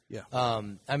crowlers. Yeah.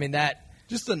 I mean that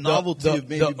just the novelty of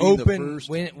maybe the being open the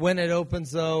first. when it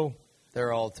opens though,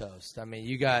 they're all toast. I mean,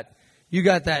 you got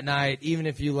that night. Even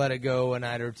if you let it go a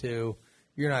night or two,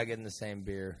 you're not getting the same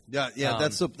beer. Yeah.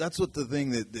 That's what the thing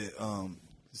that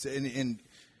and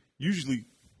usually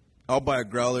I'll buy a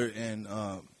growler and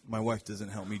my wife doesn't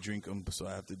help me drink them, so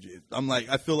I have to.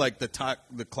 I feel like the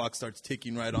clock starts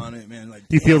ticking right on it, man. Like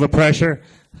You feel the pressure?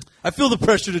 I feel the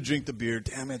pressure to drink the beer.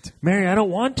 Damn it! Mary, I don't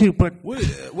want to, but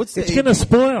What's the it's going to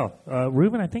spoil.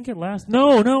 Ruben, I think it lasts.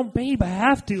 No, babe, I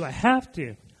have to.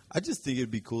 I just think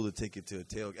it'd be cool to take it to a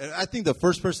tailgate. I think the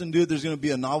first person to do it, there's going to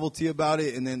be a novelty about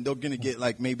it, and then they're going to get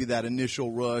like maybe that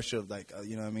initial rush of like,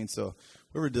 you know what I mean? So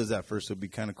whoever does that first would be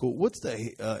kind of cool. What's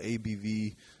the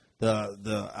ABV,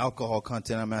 the alcohol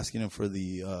content? I'm asking him for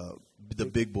the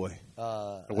big boy.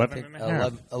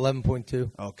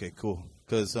 11.2. Okay, cool.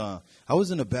 Because I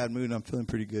was in a bad mood. I'm feeling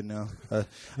pretty good now. I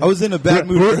was in a bad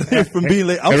mood earlier from being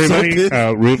late. I was so pissed.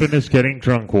 Ruben is getting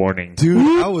drunk warning.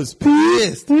 Dude, I was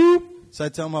pissed. Should I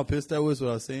tell him how pissed I was, what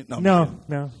I was saying? No.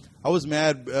 I was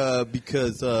mad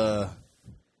because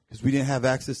we didn't have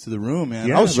access to the room, man.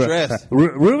 Yeah, I was stressed.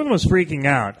 Ruben was freaking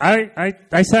out.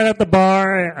 I sat at the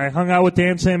bar. I hung out with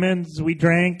Dan Simmons. We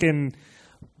drank, and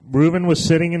Ruben was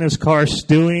sitting in his car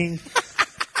stewing.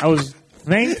 I was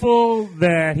thankful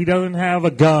that he doesn't have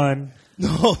a gun.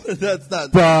 No, that's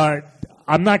not. But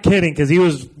I'm not kidding, because he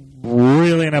was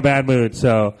really in a bad mood.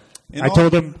 So I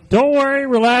told him, don't worry,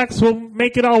 relax. We'll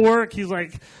make it all work. He's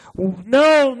like,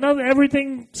 no,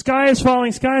 everything, sky is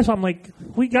falling. I'm like,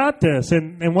 we got this.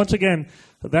 And once again,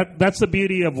 that's the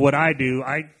beauty of what I do.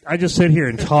 I just sit here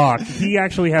and talk. He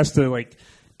actually has to like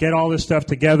get all this stuff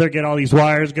together, get all these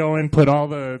wires going, put all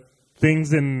the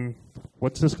things in,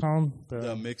 what's this called?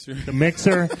 The mixer. The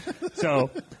mixer.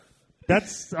 So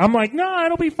I'm like, no,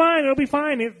 it'll be fine.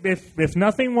 If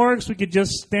nothing works, we could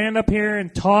just stand up here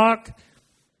and talk.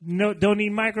 no, don't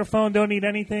need microphone, don't need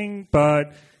anything,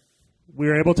 but we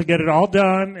were able to get it all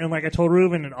done, and like I told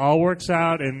Ruben, it all works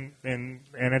out, and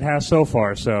it has so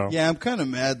far. So Yeah, I'm kind of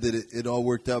mad that it all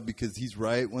worked out because he's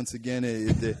right. Once again,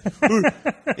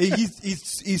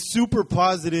 he's super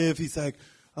positive. He's like,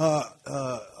 no,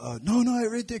 I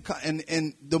read that,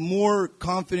 and the more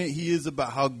confident he is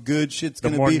about how good shit's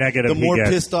gonna be, the more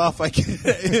pissed off I get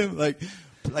at him.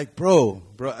 Like, bro.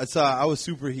 So I was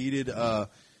super heated.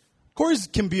 Corey's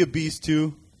can be a beast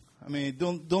too. I mean,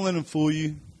 don't let him fool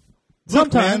you.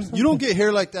 Sometimes. Look, man, you don't get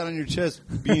hair like that on your chest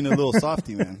being a little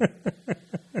softy, man.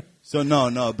 So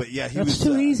no, but yeah, that's was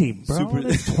too easy, bro. Super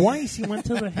That's twice he went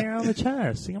to the hair on the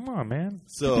chest. Come on, man.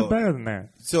 So do better than that.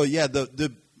 So yeah,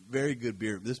 the very good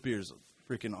beer. This beer is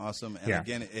freaking awesome, and Yeah.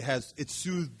 again, it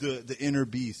soothed the inner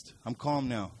beast. I'm calm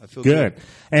now. I feel Good.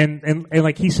 And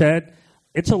like he said,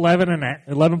 it's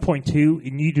 11.2,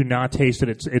 and you do not taste it.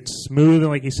 It's smooth, and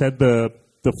like he said, the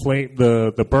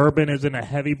bourbon isn't a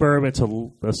heavy bourbon.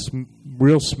 It's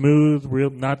real smooth, real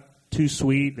not too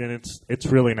sweet, and it's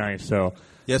really nice. So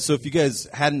yeah. So if you guys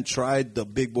hadn't tried the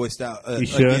Big Boy Stout, you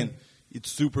should. Again, it's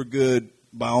super good.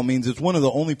 By all means, it's one of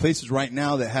the only places right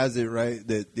now that has it. Right,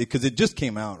 because it just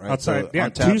came out. Right, outside. So,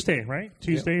 on tap. Tuesday. Right,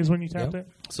 Tuesday is when you tapped it.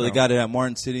 So they got it at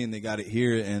Martin City, and they got it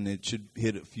here, and it should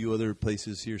hit a few other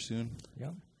places here soon. Yeah.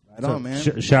 Right on,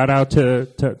 man. Shout out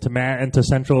to Matt and to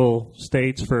Central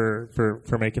States for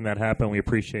making that happen. We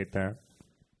appreciate that.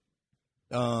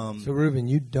 So, Ruben,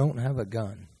 you don't have a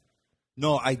gun.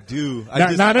 No, I do.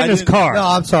 Not in his car. No,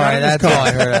 I'm sorry. That's all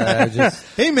I heard.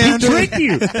 Hey, man. He tricked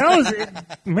you. That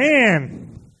was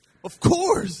man. Of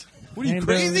course. What are you,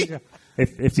 crazy?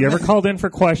 If you ever called in for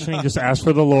questioning, just ask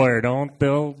for the lawyer.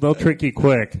 They'll trick you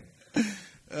quick.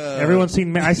 Everyone's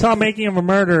seen. I saw Making of a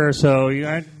Murderer. So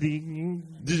have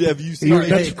you seen?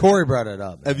 Hey, Corey brought it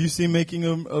up. Have you seen Making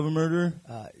of a Murderer?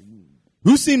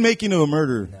 Who's seen Making of a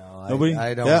Murderer? No, Nobody.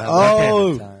 I don't. Yeah?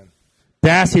 Have time.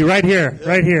 Dassey, right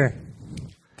here.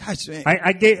 Gosh, man.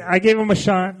 I gave him a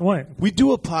shot. What? We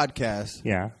do a podcast.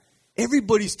 Yeah.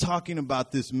 Everybody's talking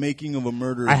about this Making of a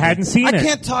Murderer. I hadn't seen it. I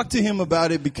can't talk to him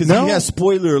about it because No. he has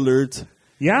spoiler alerts.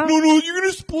 Yeah. No, you're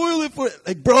gonna spoil it for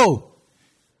like, bro.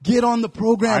 Get on the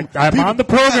program. I'm on the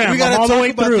program. We gotta I'm all talk the way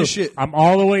about through. this shit. I'm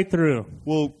all the way through.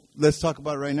 Well, let's talk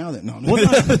about it right now then. No,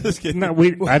 just kidding. No,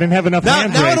 I didn't have enough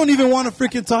hands Now I raised. don't even want to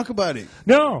freaking talk about it.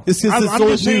 No, It's just I'm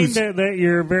old just saying news. that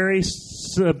you're very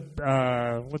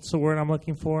what's the word I'm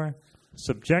looking for?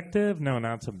 Subjective? No,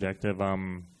 not subjective.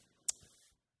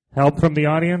 Help from the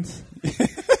audience.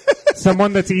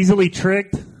 Someone that's easily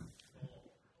tricked.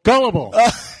 Gullible.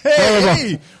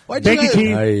 Hey, why'd you Thank you, not?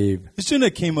 Keith. Naive. It shouldn't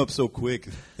have came up so quick.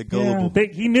 The gullible. Yeah,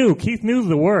 he knew. Keith knew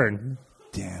the word.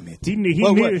 Damn it. He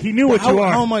knew what how, you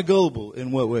are. How am I gullible?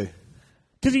 In what way?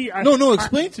 No,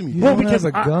 explain to me. Well, don't because have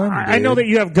a gun, I know dude. that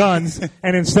you have guns,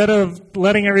 and instead of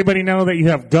letting everybody know that you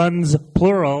have guns,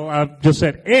 plural, I've just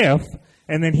said if,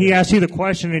 and then he asked you the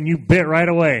question, and you bit right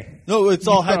away. No, it's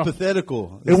all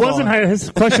hypothetical. It wasn't.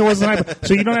 His question wasn't.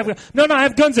 So you don't have. No, I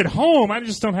have guns at home. I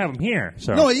just don't have them here.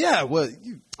 So. No, yeah. Well,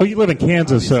 You live in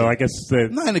Kansas, so I guess that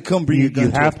I'm not going to come bring you a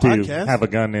gun to have a to podcast. have a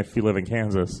gun if you live in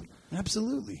Kansas.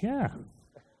 Absolutely. Yeah,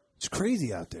 It's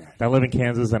crazy out there. I live in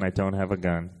Kansas and I don't have a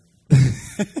gun.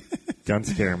 Guns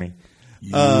scare me.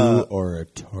 You are a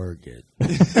target.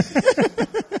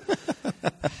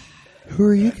 Who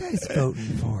are you guys voting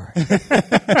for?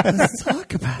 Let's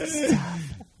talk about stuff.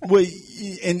 Well,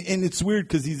 and it's weird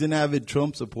because he's an avid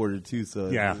Trump supporter too. So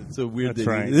Yeah, it's so weird. that's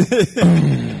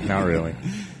right. Not really.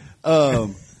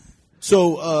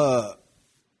 So,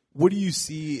 what do you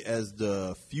see as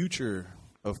the future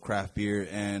of craft beer,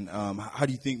 and how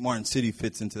do you think Martin City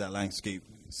fits into that landscape?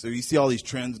 So you see all these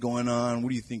trends going on. What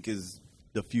do you think is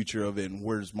the future of it, and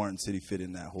where does Martin City fit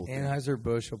in that whole thing?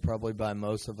 Anheuser-Busch will probably buy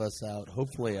most of us out.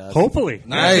 Hopefully us. Hopefully,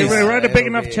 Nice. They write a big It'll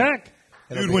enough be- check.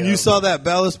 It'll Dude, be when you a saw that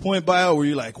Ballast Point buyout, were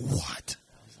you like, what?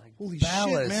 Holy shit,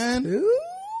 Ballast. man. Ooh,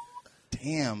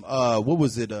 Damn. What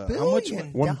was it? How much?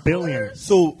 $1 $1 billion.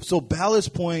 So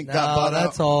Ballast Point got No, bought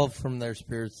that's out. all from their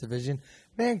spirits division.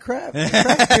 Man, craft beer.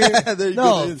 There you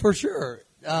No, go. for sure.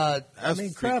 I That's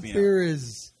mean, freaked craft me beer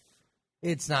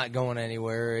it's not going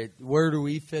anywhere. Where do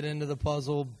we fit into the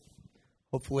puzzle?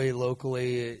 Hopefully,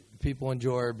 locally, people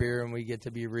enjoy our beer and we get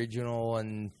to be regional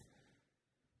and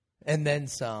then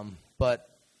some. But,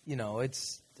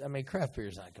 craft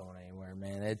beer's not going anywhere,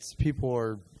 man.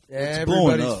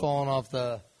 Everybody's up. falling off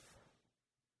the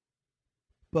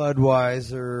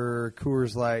Budweiser,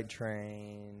 Coors Light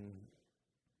train,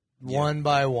 one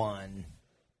by one.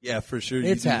 Yeah, for sure.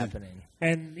 It's happening.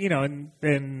 And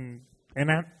and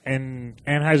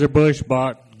Anheuser-Busch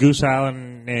bought Goose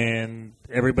Island, and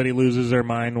everybody loses their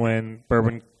mind when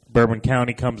bourbon Bourbon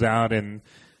County comes out and,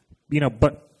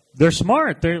 but they're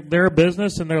smart. They're a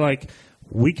business, and they're like,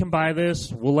 we can buy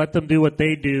this. We'll let them do what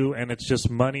they do, and it's just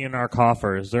money in our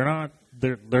coffers. They're not.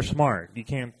 They're smart. You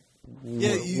can't.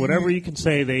 Yeah, whatever you can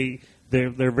say,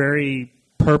 they're very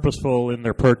purposeful in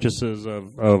their purchases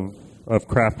of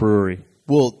craft brewery.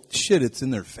 Well, shit, it's in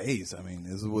their face. I mean,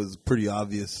 it was pretty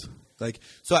obvious.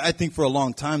 So I think for a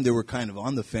long time they were kind of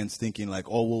on the fence, thinking like,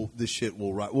 "Oh, well, this shit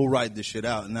we'll ride this shit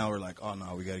out." And now we're like, "Oh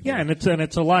no, we got to." Yeah, and it's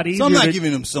a lot easier. So I'm not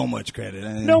giving them so much credit.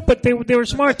 No, but they were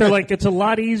smart. They're like, it's a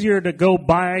lot easier to go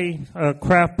buy a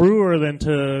craft brewer than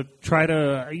to try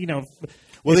to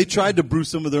Well, they tried to brew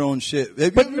some of their own shit.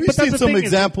 Have you seen some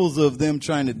examples of them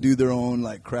trying to do their own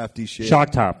like crafty shit?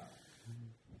 Shock Top.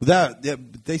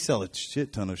 They sell a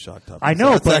shit ton of Shock Top. I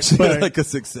know, so that's actually like a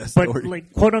success story. But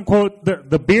like quote unquote,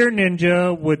 the beer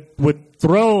ninja would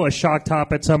throw a Shock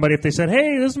Top at somebody if they said,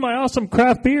 "Hey, this is my awesome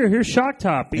craft beer. Here's Shock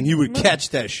Top," and he would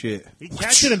catch that shit. He'd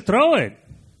catch it and throw it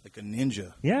like a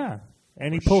ninja. Yeah,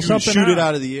 and he pulls shoot it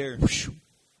out of the air.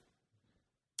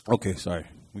 Okay, sorry.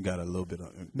 We got a little bit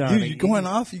on. No, Dude, you're going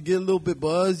off. You get a little bit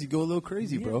buzzed. You go a little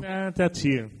crazy, bro. Nah, that's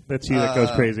you. That's you that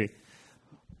goes crazy.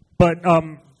 But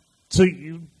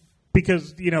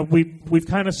because we've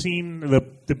kind of seen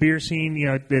the beer scene.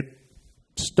 It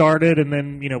started and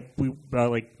then we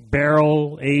like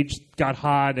barrel aged got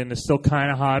hot and it's still kind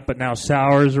of hot, but now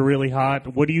sours are really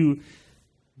hot. What do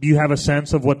you have a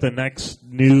sense of what the next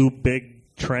new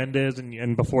big trend is?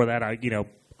 And before that,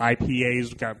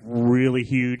 IPAs got really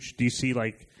huge. Do you see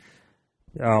like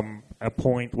a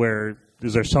point where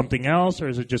is there something else, or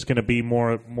is it just going to be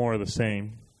more of the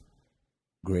same?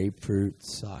 Grapefruit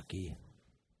sake.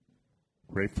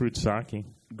 Grapefruit sake.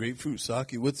 Grapefruit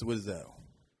sake. What is that?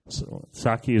 So,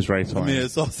 sake is rice wine. I mean, it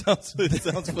sounds fucking.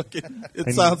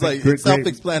 It sounds like it's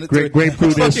self-explanatory.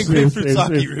 Grapefruit fucking grapefruit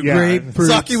sake. Yeah. Grapefruit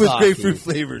sake with sake. grapefruit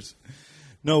flavors.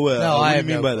 No, what do you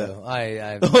mean by that?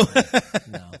 I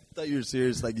no. I thought you were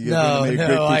serious. Like you No, made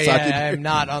grapefruit I sake. am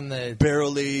not on the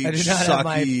barrel aged. I do not have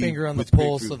my finger on the with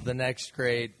pulse grapefruit. of the next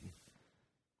great.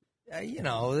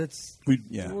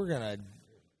 We're gonna.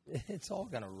 It's all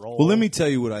gonna roll. Well, let me tell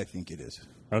you what I think it is.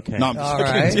 Okay. No, I'm just All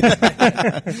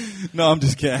right. No, I'm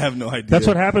just kidding. I have no idea. That's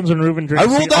what happens when Reuben drinks.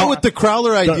 I rolled out with the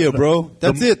crowler idea, bro.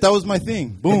 That's it. That was my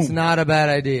thing. Boom. It's not a bad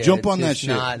idea. Jump It's on that just shit.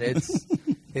 Not.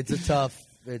 It's tough.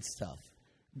 It's tough.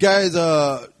 Guys,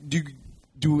 I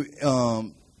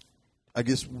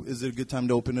guess, is it a good time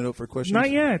to open it up for questions?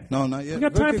 Not yet. No, not yet. We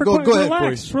got time for go questions. ahead,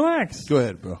 Relax, Corey. relax. Go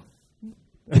ahead, bro.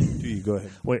 You go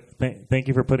ahead. Wait, thank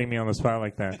you for putting me on the spot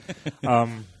like that.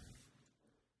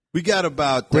 We got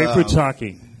about Grapefruit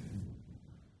sake.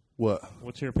 What?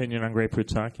 What's your opinion on grapefruit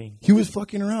sake? He was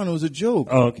fucking around. It was a joke.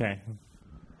 Oh, okay.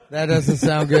 That doesn't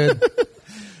sound good.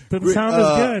 Doesn't sound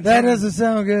as good. That doesn't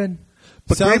sound good.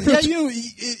 But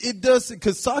it does,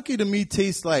 because sake to me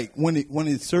tastes like when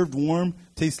it's served warm,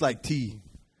 tastes like tea.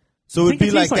 So it'd be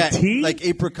it like tastes that, like tea? like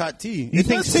apricot tea. You It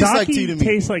think does taste sake like tea to me.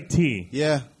 tastes like tea?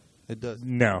 Yeah, it does.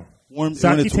 No. When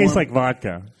Sake it's tastes warm. like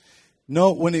vodka.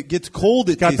 No, when it gets cold,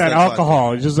 it Got tastes that like alcohol.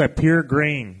 vodka. It's just that pure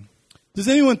grain. Does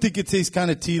anyone think it tastes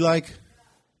kind of tea-like?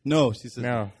 No, she said.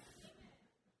 No.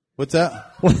 What's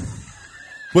that?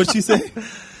 What'd she say?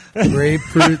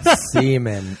 Grapefruit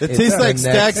semen. It tastes like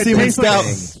Stag Semen Stout.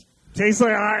 Tastes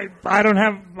like I don't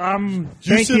have.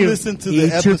 You thank should you. listen to Eat the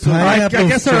your episode. I pineapple.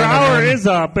 guess our hour is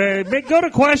up. Go to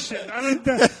question.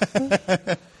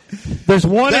 There's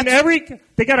one in every.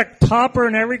 They got a topper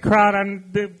in every crowd.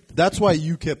 That's why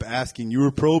you kept asking. You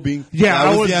were probing. Yeah, that I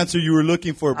was was- the answer you were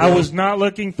looking for, bro. I was not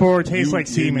looking for taste You- like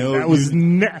you semen. know- That was you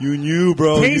knew,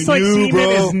 bro. taste You like knew, semen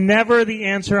bro. is never the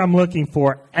answer I'm looking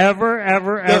for. Ever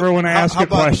when I ask a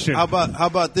question. How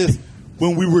about this?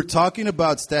 When we were talking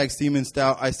about Stag Semen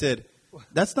Stout, I said,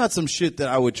 that's not some shit that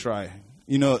I would try.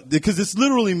 Because it's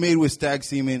literally made with stag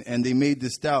semen, and they made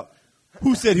this stout.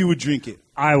 Who said he would drink it?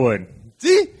 I would.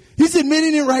 See? He's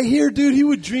admitting it right here, dude. He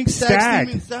would drink stag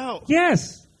semen stout.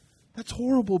 Yes. That's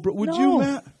horrible, bro. Would No. you,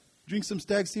 Matt, drink some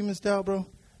stag semen stout, bro?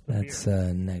 That's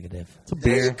negative. It's a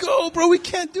There you beer. go, bro. We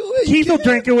can't do it. You Keith will can't.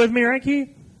 drink it with me, right, Keith?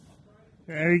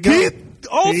 There you go. Keith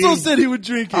also See? said he would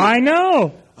drink it. I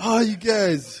know. Oh, you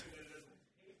guys.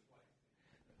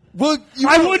 Well,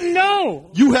 I wouldn't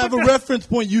know. You have a reference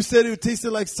point. You said it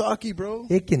tasted like sake, bro.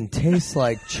 It can taste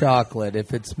like chocolate.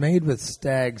 If it's made with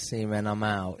stag semen, I'm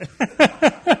out.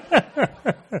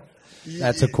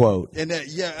 That's a quote. And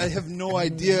I have no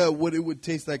idea what it would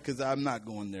taste like because I'm not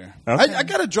going there. Okay. I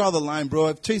got to draw the line, bro.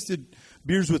 I've tasted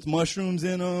beers with mushrooms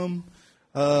in them.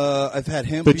 I've had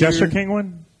hemp The beer. Jester King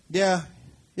one? Yeah.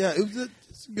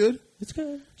 It's good. It's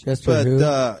good. Just But who?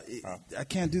 I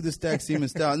can't do the stag semen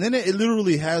stout. And then it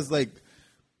literally has like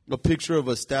a picture of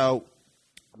a stout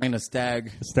and a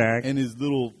stag. And his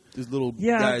little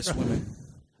guy swimming.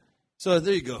 So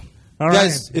there you go. All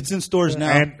Guys, right. it's in stores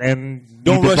now. And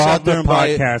don't rush out there and buy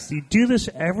it. Podcast. You do this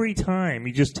every time.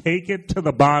 You just take it to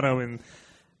the bottom,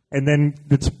 and then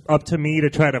it's up to me to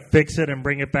try to fix it and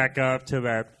bring it back up to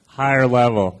that higher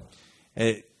level.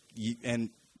 Okay,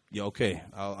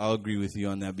 I'll agree with you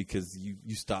on that because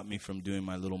you stopped me from doing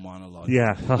my little monologue.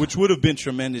 Yeah. Which would have been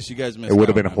tremendous. You guys missed out. It would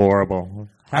have been horrible.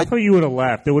 Half of you would have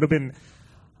left. It would have been...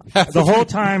 The whole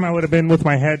time I would have been with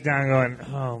my head down going,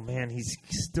 oh, man, he's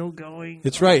still going.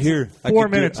 It's right here. 4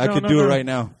 minutes. I could do it right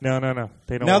now. No.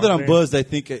 They don't now that I'm it. buzzed, I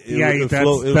think it'll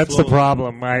flow. That's the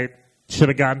problem. I should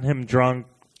have gotten him drunk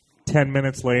 10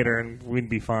 minutes later, and we'd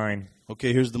be fine.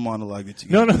 Okay, here's the monologue that you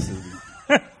guys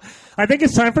No. I think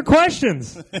it's time for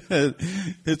questions.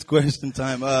 It's question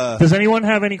time. Does anyone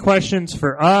have any questions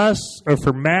for us or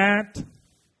for Matt?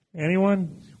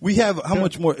 Anyone? We have how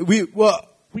much more?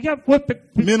 We got what?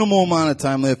 Minimal amount of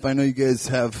time left. I know you guys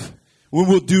have. We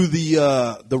will do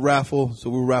the raffle, so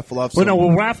we'll raffle off. Well, no,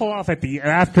 we'll raffle off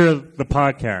after the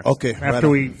podcast. Okay, after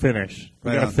we finish,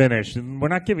 we gotta finish, and we're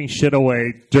not giving shit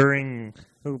away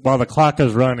while the clock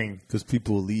is running because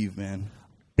people will leave, man.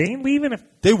 They ain't leaving if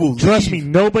they will. Trust me,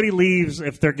 nobody leaves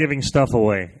if they're giving stuff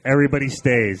away. Everybody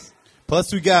stays.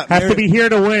 Plus, we got have to be here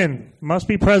to win. Must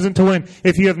be present to win.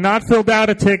 If you have not filled out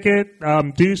a ticket,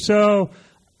 do so.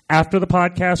 After the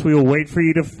podcast, we will wait for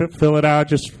you to fill it out.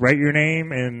 Just write your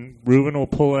name, and Ruben will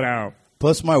pull it out.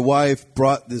 Plus, my wife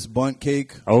brought this bundt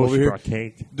cake. Oh, over she here. brought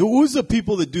cake. Who's the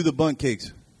people that do the bundt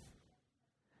cakes?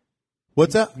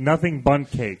 What's that? Nothing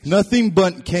bundt cakes. Nothing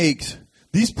bundt cakes.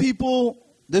 These people,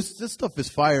 this stuff is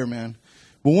fire, man.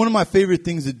 But one of my favorite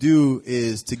things to do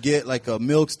is to get like a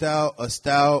milk stout, a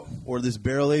stout, or this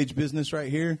barrel aged business right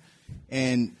here,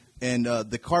 and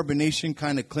the carbonation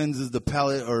kind of cleanses the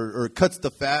palate or cuts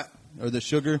the fat or the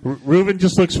sugar. Reuben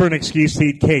just looks for an excuse to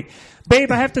eat cake.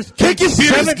 Babe, I have to cake and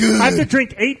beer is good. I have to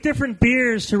drink 8 different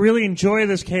beers to really enjoy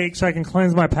this cake so I can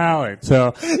cleanse my palate.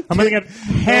 So I'm going to get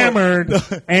hammered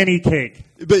and eat cake.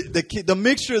 But the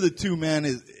mixture of the two, man,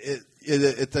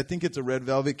 it's I think it's a red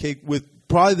velvet cake with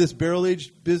probably this barrel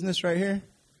aged business right here.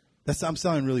 I'm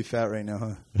sounding really fat right now,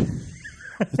 huh?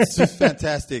 It's just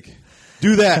fantastic.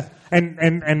 Do that.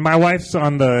 And my wife's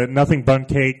on the Nothing Bundt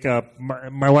Cake.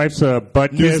 My wife's a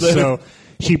butt kiss, so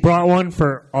she brought one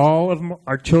for all of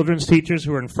our children's teachers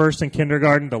who are in first and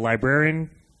kindergarten. The librarian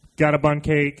got a bundt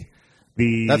cake.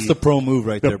 That's the pro move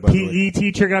right there, by the way. The PE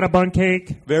teacher got a bundt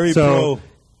cake. Very pro.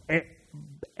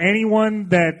 Anyone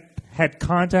that had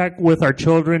contact with our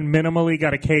children minimally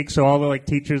got a cake, so all the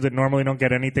teachers that normally don't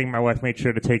get anything, my wife made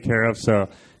sure to take care of. So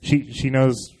she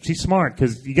knows she's smart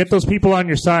because you get those people on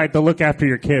your side, they'll look after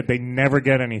your kid. They never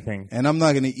get anything. And I'm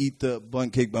not going to eat the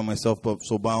bundt cake by myself, but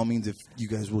so by all means, if you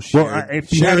guys will share,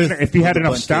 if you had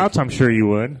enough stouts, I'm sure you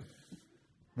would.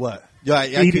 What? Yeah,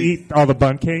 eat all the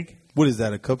bundt cake. What is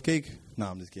that? A cupcake? No,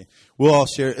 I'm just kidding. We'll all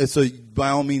share. So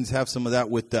by all means, have some of that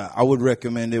with. I would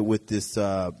recommend it with this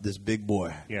big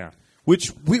boy. Yeah.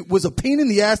 Which was a pain in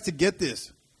the ass to get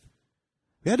this.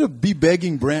 We had to be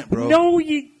begging Brent, bro. No,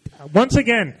 once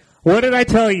again, what did I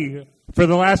tell you? For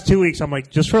the last 2 weeks, I'm like,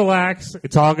 just relax.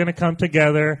 It's all going to come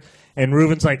together. And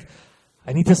Reuben's like,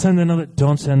 I need to send another.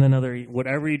 Don't send another.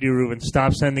 Whatever you do, Reuben,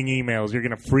 stop sending emails. You're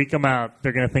going to freak them out.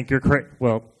 They're going to think you're crazy.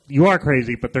 Well, you are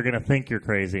crazy, but they're going to think you're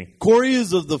crazy. Corey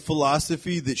is of the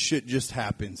philosophy that shit just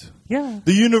happens. Yeah.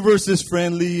 The universe is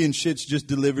friendly and shit's just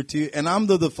delivered to you. And I'm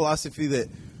the philosophy that,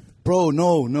 bro,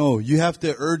 no. You have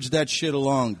to urge that shit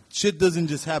along. Shit doesn't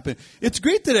just happen. It's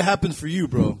great that it happens for you,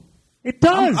 bro. It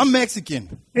does. I'm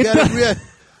Mexican. Does.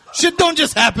 Shit don't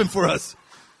just happen for us.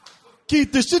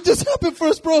 Keith, this shit just happened for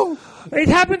us, bro. It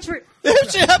happens for...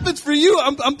 If shit happens for you,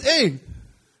 I'm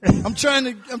trying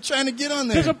to get on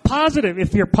there. There's a positive.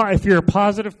 If you're a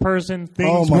positive person,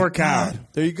 things work out.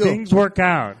 There you go. Things work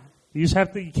out. You just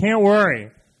have to. You can't worry.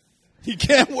 You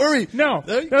can't worry. No.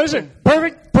 Those are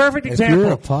perfect example. If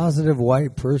you're a positive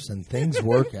white person, things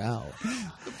work out.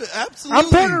 Absolutely. I'm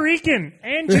Puerto Rican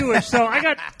and Jewish, so I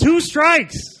got 2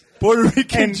 strikes. Puerto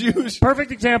Rican and Jewish.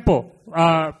 Perfect example.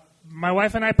 My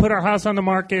wife and I put our house on the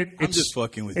market. I'm just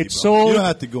fucking with you, bro. It's sold. You don't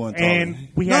have to go and talk.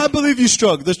 And I believe you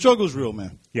struggle. The struggle's real,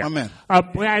 man. Yeah. My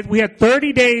man. We had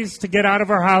 30 days to get out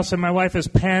of our house, and my wife is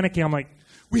panicking. I'm like,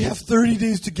 we have 30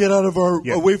 days to get out of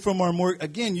away from our mortgage.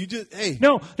 Again, you just, hey.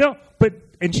 No.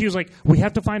 And she was like, we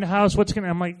have to find a house. What's going to,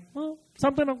 I'm like, well,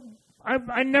 something.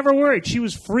 I never worried. She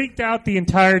was freaked out the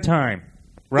entire time.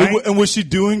 Right? And was she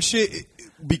doing shit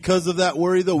because of that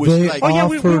worry, though? Was they she like,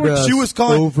 offered us she was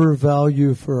calling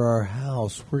overvalue for our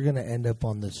house. We're going to end up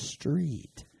on the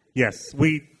street. Yes,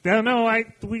 we had a Where are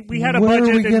we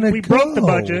budget gonna and we broke the go?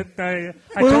 budget. I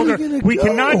Where told are her we gonna we go?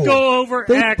 cannot go over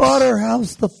They X. bought our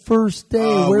house the first day.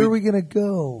 Where we- are we going to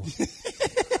go?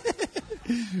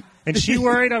 And she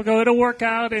worried I'll go, it'll work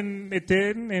out, and it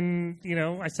did. And,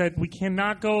 I said, we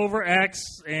cannot go over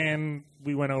X, and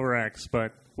we went over X.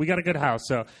 But we got a good house,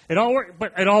 so it all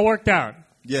worked out.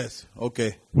 Yes.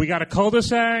 Okay. We got a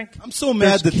cul-de-sac. I'm so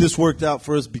mad that this worked out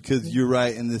for us because you're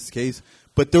right in this case.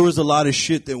 But there was a lot of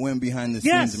shit that went behind the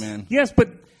scenes, man. Yes, but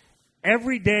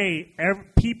every day,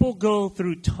 people go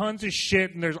through tons of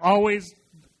shit, and there's always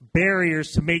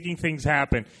barriers to making things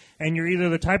happen. And you're either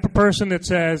the type of person that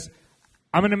says,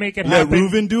 I'm going to make it Let happen.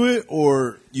 Reuven do it,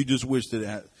 or you just wish that it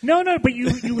had. No, but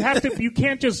you have to. You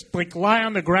can't just lie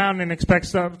on the ground and expect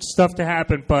stuff to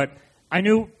happen. But I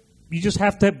knew you just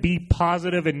have to be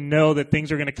positive and know that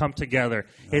things are going to come together.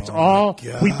 It's all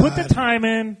we put the time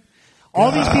in.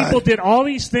 All these people did all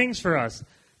these things for us.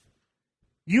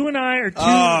 You and I are two.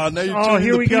 Now you're turning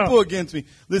here the we people go. against me.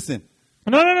 Listen,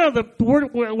 No.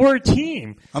 We're a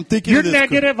team. I'm thinking You're of this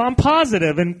negative. I'm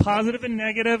positive, and positive and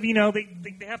negative.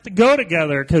 They have to go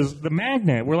together because the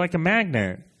magnet. We're like a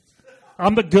magnet.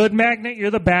 I'm the good magnet.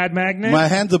 You're the bad magnet. my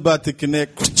hand's about to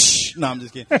connect. No, I'm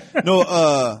just kidding.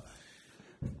 No,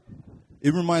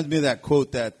 it reminds me of that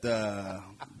quote that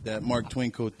Mark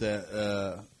Twain quote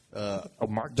that.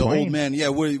 Mark The Twain. old man, yeah,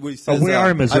 where he says, we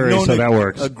are in Missouri, I've known so that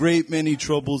works. A great many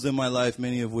troubles in my life,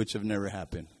 many of which have never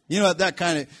happened. That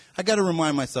kind of, I got to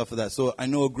remind myself of that. So I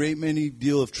know a great many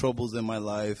deal of troubles in my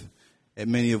life, and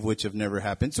many of which have never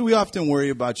happened. So we often worry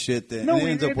about shit that and it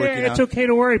ends up working it's out. okay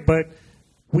to worry, but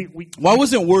we. Well, I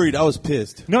wasn't worried. I was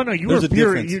pissed. No, you There's were a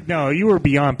furious. difference. You were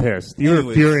beyond pissed. You Anyways.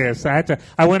 were furious.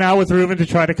 I went out with Reuven to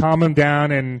try to calm him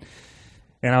down, and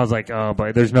I was like, oh,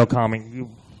 but there's no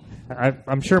calming.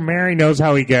 I'm sure Mary knows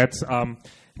how he gets.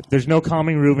 There's no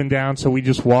calming Reuven down, so we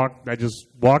just walked. I just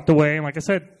walked away, and like I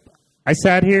said, I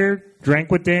sat here, drank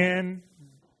with Dan,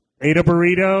 ate a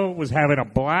burrito, was having a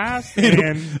blast,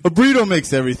 and A burrito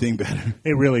makes everything better.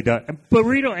 it really does.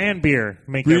 Burrito and beer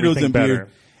make Burritos everything and better. beer.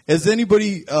 Does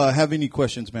anybody have any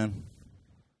questions, man?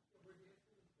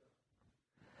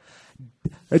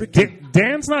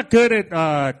 Dan's not good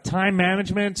at time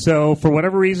management, so for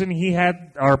whatever reason, he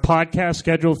had our podcast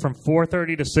scheduled from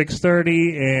 4:30 to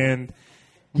 6:30, and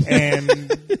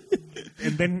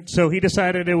and then so he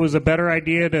decided it was a better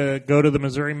idea to go to the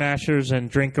Missouri Mashers and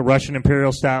drink a Russian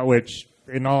Imperial Stout, which,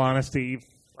 in all honesty, if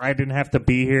I didn't have to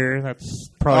be here, that's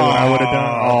probably what I would have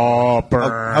done. Oh,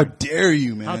 burn! How dare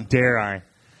you, man? How dare I?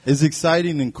 As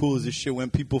exciting and cool as this shit, when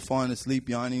people falling asleep,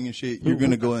 yawning and shit, you're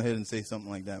gonna go ahead and say something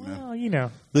like that, man.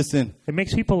 Well, Listen, it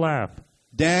makes people laugh.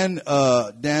 Dan,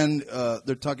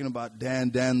 they're talking about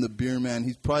Dan the beer man.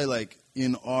 He's probably like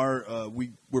in our,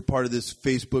 we're part of this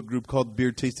Facebook group called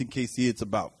Beer Tasting KC. It's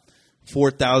about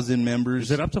 4,000 members.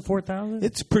 Is it up to 4,000?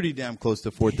 It's pretty damn close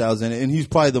to 4,000, and he's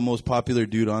probably the most popular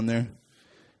dude on there.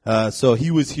 So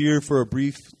he was here for a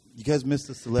brief. You guys missed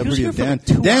the celebrity of Dan.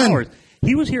 For like 2 Dan, hours.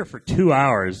 He was here for 2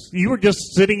 hours. You were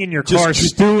just sitting in your car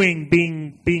stewing,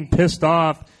 being pissed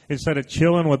off instead of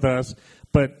chilling with us.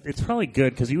 But it's probably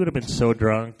good because you would have been so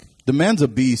drunk. the man's a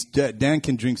beast. Dan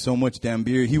can drink so much damn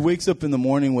beer. He wakes up in the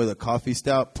morning with a coffee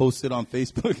stout, posts it on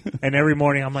Facebook. And every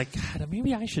morning I'm like, God,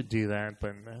 maybe I should do that.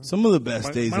 But Some of the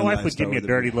best days. my in wife life would give start me a with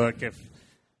dirty beer. look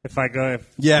if I go.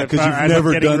 Yeah, because you've I end up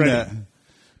never getting done ready. that.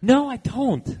 No, I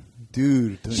don't.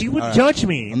 Dude. She would all right. judge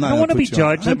me. I'm not I don't gonna want to put be you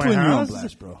on- judged I'm at my putting you on house.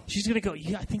 blast, bro. She's going to go,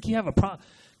 yeah, I think you have a problem.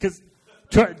 Because,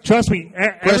 trust me.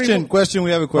 Question.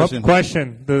 We have a question.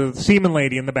 Question. The semen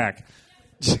lady in the back.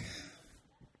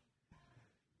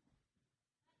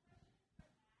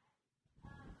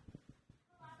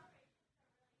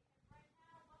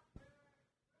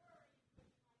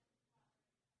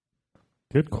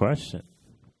 Good question.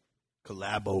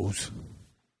 Collabos.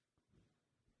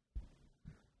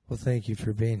 Well, thank you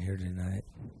for being here tonight.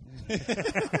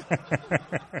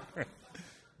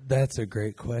 That's a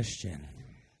great question.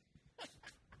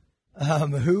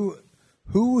 Who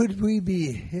would we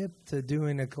be hip to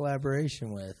doing a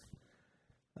collaboration with?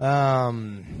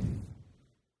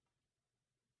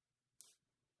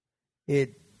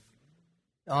 It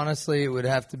honestly, it would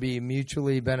have to be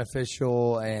mutually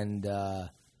beneficial, and I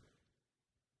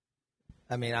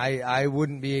mean, I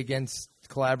wouldn't be against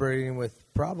collaborating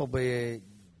with probably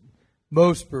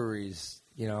most breweries.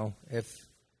 You know, if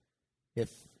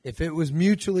it was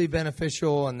mutually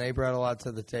beneficial and they brought a lot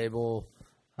to the table,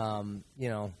 you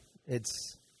know,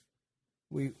 it's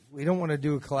we don't want to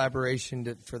do a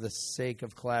collaboration for the sake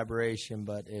of collaboration,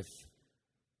 but if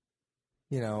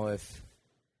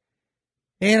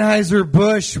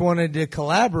Anheuser-Busch wanted to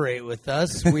collaborate with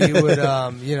us, we would,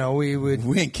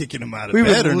 We ain't kicking him out of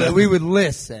bed or nothing. we would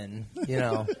listen,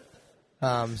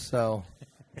 so.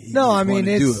 No, I mean,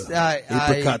 it's,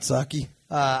 apricot sake.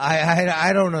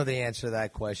 I don't know the answer to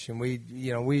that question. We'd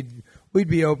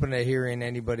be open to hearing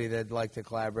anybody that'd like to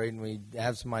collaborate, and we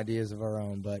have some ideas of our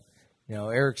own. But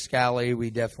Eric Scally, we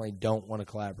definitely don't want to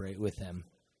collaborate with him.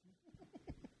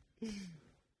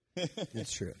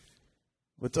 It's true.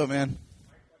 What's up, man?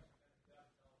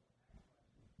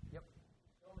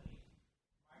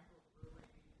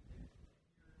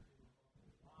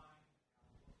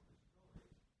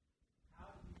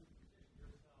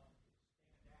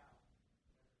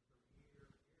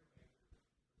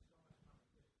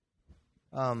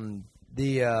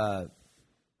 The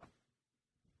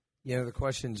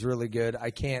question's really good.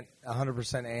 I can't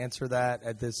 100% answer that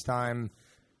at this time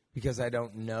because I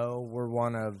don't know. We're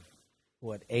one of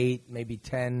 8, maybe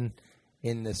 10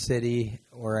 in the city.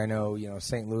 Where I know,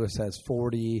 St. Louis has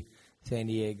 40, San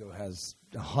Diego has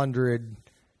 100.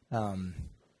 The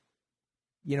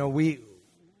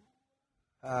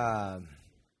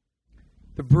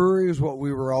brewery is what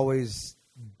we were always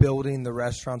building the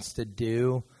restaurants to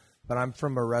do. But I'm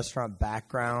from a restaurant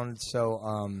background,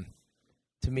 so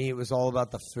to me it was all about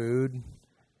the food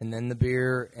and then the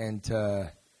beer. And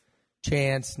to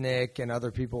Chance, Nick, and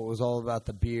other people, it was all about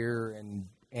the beer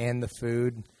and the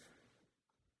food.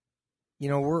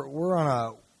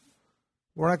 We're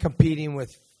not competing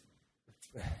with,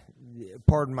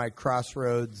 pardon my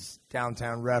Crossroads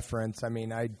downtown reference. I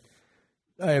mean, I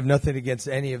have nothing against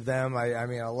any of them. I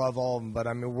love all of them, but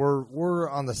we're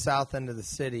on the south end of the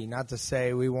city. Not to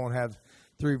say we won't have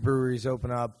 3 breweries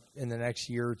open up in the next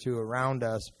year or two around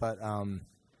us, but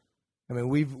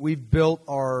we've built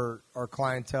our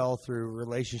clientele through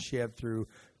relationship, through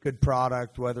good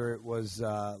product, whether it was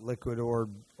liquid or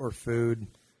food.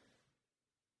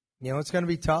 It's going to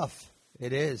be tough.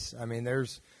 It is. I mean,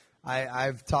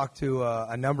 I've talked to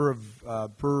a number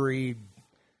of brewery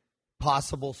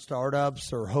possible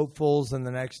startups or hopefuls in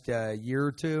the next year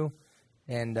or two,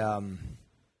 and I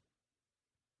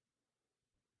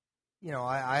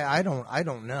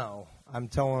don't know. I'm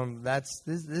telling them this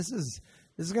is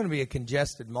going to be a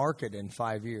congested market in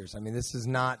 5 years. I mean, this is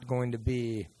not going to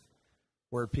be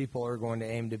where people are going to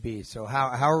aim to be. So how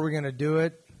are we going to do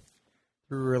it?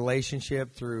 Through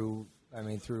relationship, through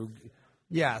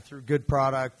good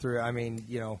product,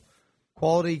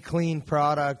 quality, clean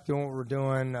product, doing what we're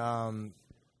doing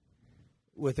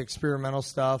with experimental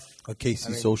stuff. A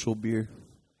KC Social beer.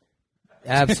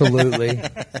 Absolutely.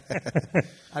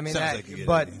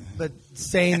 But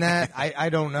saying that, I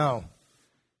don't know.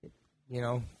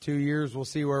 2 years, we'll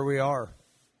see where we are.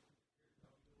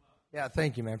 Yeah,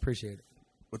 thank you, man. Appreciate it.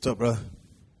 What's up, brother?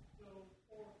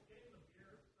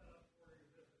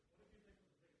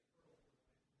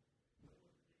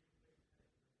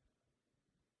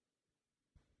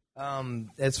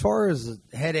 As far as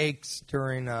headaches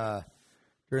during the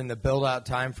build out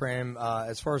time frame,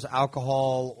 as far as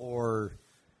alcohol or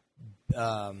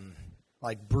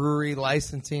like brewery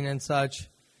licensing and such,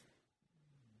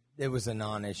 it was a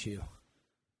non-issue.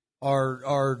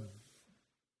 Our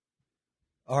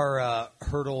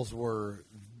hurdles were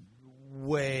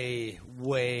way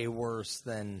worse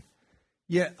than.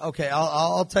 Yeah, okay.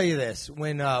 I'll tell you this: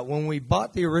 when we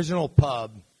bought the original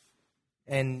pub,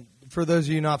 and for those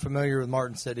of you not familiar with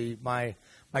Martin City, my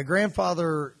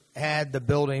grandfather had the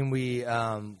building. We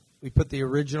put the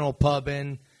original pub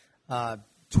in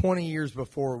 20 years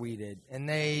before we did, and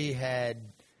they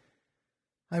had.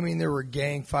 There were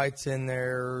gang fights in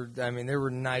there. There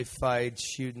were knife fights,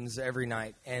 shootings every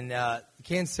night. And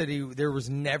Kansas City, there was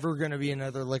never going to be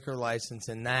another liquor license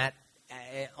on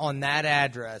that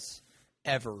address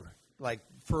ever, like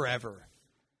forever.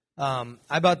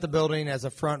 I bought the building as a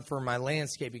front for my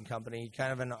landscaping company,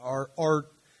 kind of an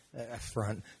art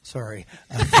front. Sorry.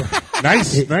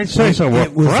 Nice choice of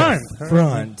it was front. A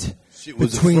front. It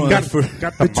was Between got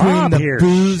the between mob the here.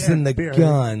 booze Shit. and the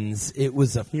guns, it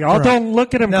was a Y'all front. don't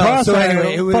look at him No, cross. so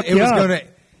anyway,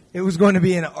 it was going to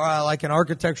be like an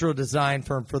architectural design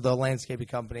firm for the landscaping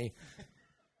company.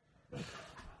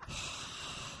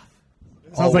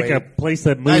 Sounds like a place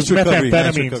that moves Nice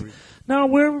methamphetamines. recovery. No,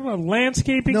 we're a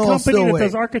landscaping No, company still that wait.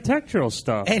 does architectural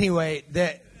stuff. Anyway,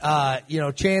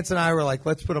 Chance and I were like,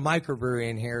 let's put a microbrewery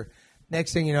in here.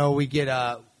 Next thing you know, we get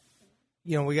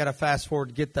we got to fast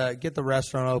forward, get the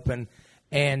restaurant open,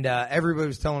 and everybody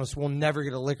was telling us we'll never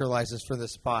get a liquor license for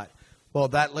this spot. Well,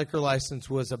 that liquor license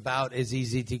was about as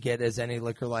easy to get as any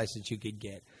liquor license you could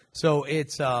get. So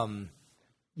it's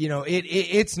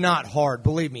it's not hard.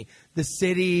 Believe me, the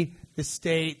city the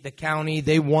state, the county,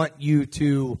 they want you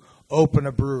to open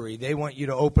a brewery. They want you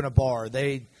to open a bar.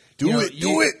 They Do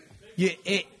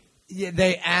it.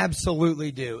 They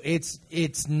absolutely do.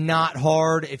 It's not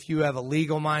hard if you have a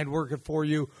legal mind working for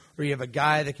you, or you have a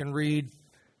guy that can read,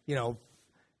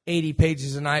 80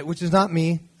 pages a night, which is not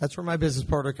me. That's where my business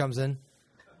partner comes in.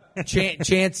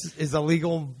 Chance is a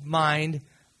legal mind,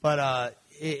 but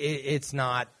it's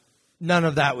not. None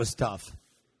of that was tough.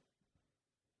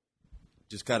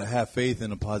 Just got to have faith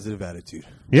and a positive attitude.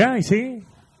 Yeah, you see?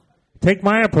 Take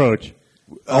my approach.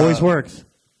 Always works.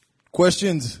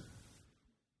 Questions?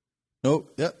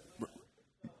 Nope. Yep.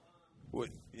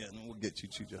 Wait, yeah, no, we'll get you,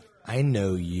 Chuja. I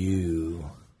know you,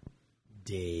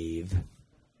 Dave.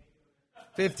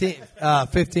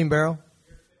 15 barrel.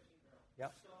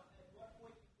 Yep.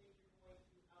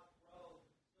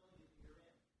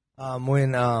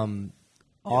 When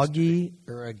Augie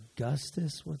or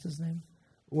Augustus, what's his name?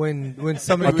 When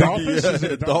somebody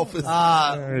Adolphus?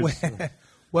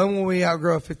 when we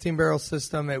outgrow a 15 barrel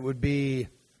system, it would be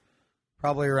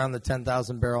probably around the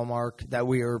 10,000 barrel mark that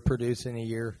we are producing a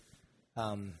year.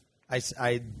 I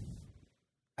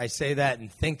say that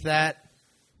and think that.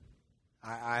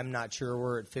 I'm not sure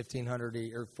we're at 1,500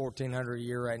 or 1,400 a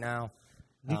year right now.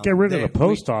 You get rid of the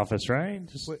post office, right?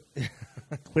 Just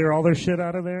clear all their shit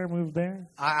out of there, move there.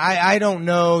 I don't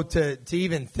know to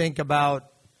even think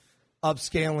about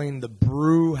upscaling the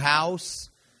brew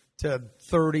house to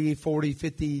 30, 40,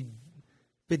 50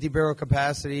 barrel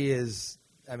capacity is,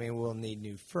 we'll need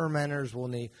new fermenters.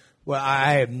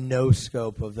 I have no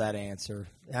scope of that answer.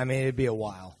 It'd be a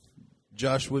while.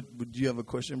 Josh, would you have a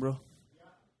question, bro?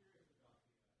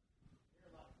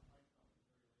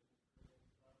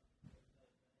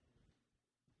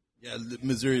 Yeah,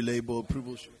 Missouri label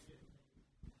approval.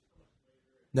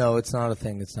 No, it's not a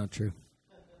thing. It's not true.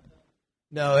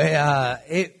 No,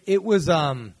 it was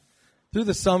through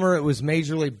the summer. It was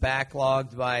majorly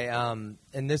backlogged by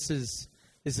and this is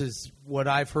what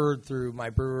I've heard through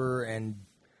my brewer and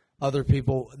other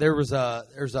people. There's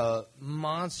a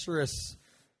monstrous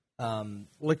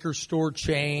liquor store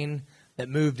chain that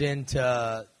moved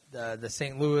into the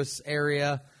St. Louis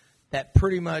area that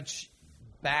pretty much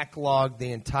backlogged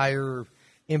the entire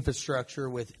infrastructure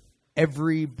with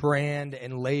every brand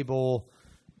and label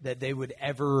that they would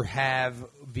ever have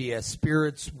via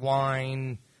spirits,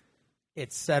 wine,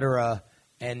 etc.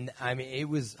 And it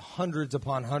was hundreds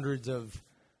upon hundreds of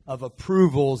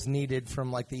approvals needed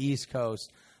from like the East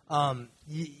Coast.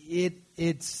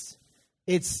 It's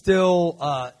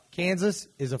still Kansas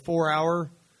is a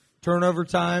 4-hour turnover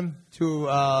time to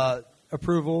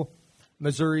approval.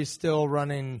 Missouri's still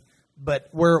running, but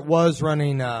where it was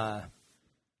running,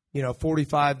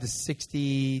 45 to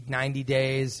 60, 90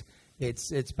 days,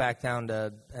 it's back down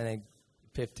to, I think,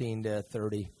 15 to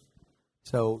 30.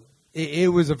 So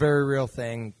it was a very real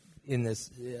thing in this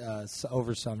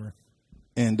over summer.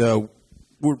 And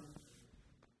we're.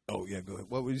 Oh yeah, go ahead.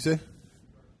 What would you say?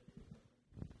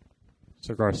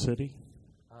 Cigar City.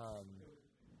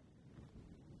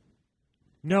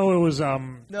 No, it was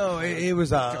it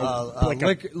was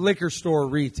a liquor store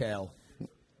retail.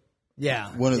 Yeah,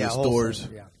 one of the wholesale, stores,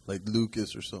 yeah. like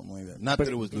Lucas or something like that. Not that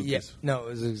it was Lucas. Yeah, no,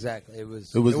 it was exactly. It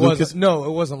was Lucas? No,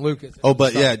 it wasn't Lucas. Oh,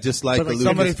 but yeah, just like, like the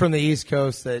somebody Lucas. from the East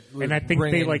Coast that. And I think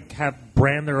they have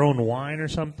brand their own wine or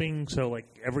something. So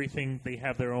everything they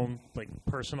have their own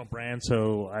personal brand.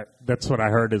 So that's what I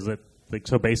heard is that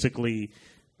so basically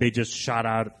they just shot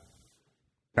out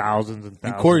thousands and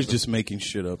thousands. And Corey's just making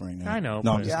shit up right now. I know.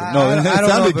 No, I'm just kidding. No, I don't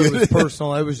know if good. it was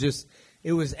personal.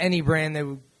 It was any brand they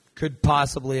could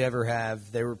possibly ever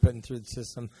have. They were putting through the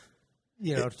system,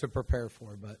 to prepare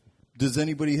for. But does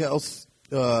anybody else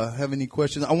have any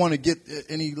questions? I want to get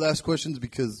any last questions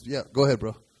because go ahead,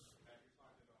 bro.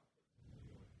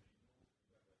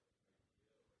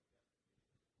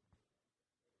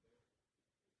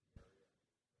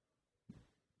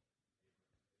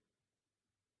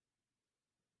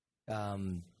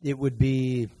 It would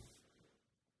be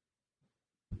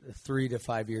 3 to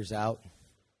 5 years out.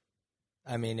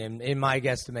 In my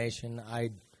guesstimation,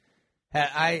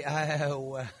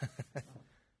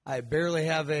 I barely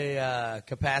have a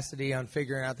capacity on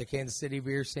figuring out the Kansas City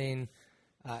beer scene.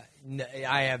 I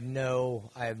have no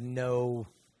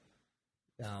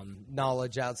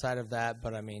knowledge outside of that.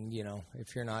 But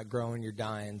if you're not growing, you're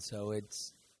dying. So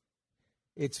it's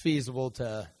feasible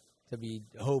to be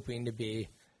hoping to be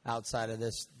outside of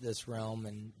this realm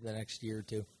in the next year or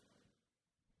two.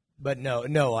 But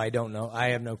no, I don't know. I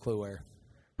have no clue where.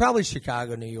 Probably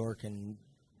Chicago, New York, and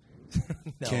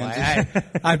no,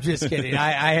 I'm just kidding.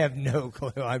 I have no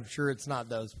clue. I'm sure it's not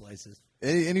those places.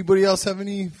 Anybody else have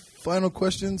any final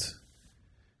questions?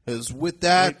 Is with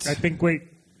that. I think. Wait.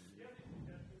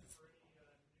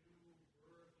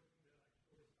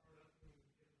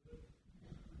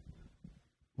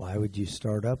 Why would you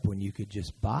start up when you could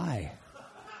just buy?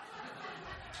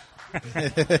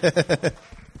 Best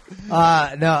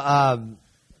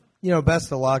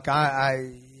of luck.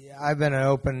 I've been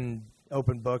an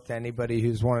open book to anybody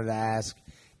who's wanted to ask.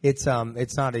 It's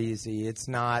not easy. It's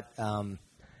not.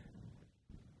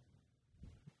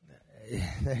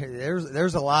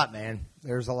 There's a lot, man.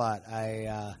 There's a lot.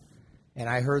 I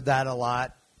heard that a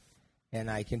lot, and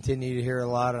I continue to hear a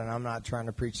lot. And I'm not trying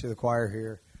to preach to the choir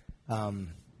here.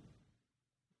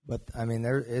 But I mean,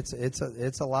 it's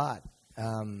a lot.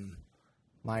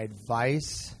 My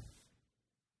advice,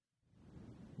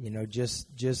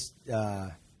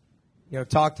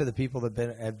 talk to the people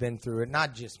that have been through it.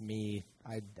 Not just me.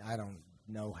 I don't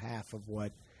know half of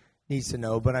what needs to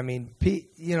know. But I mean,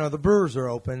 the brewers are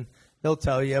open. They'll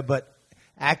tell you, but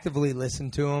actively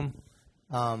listen to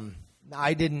them.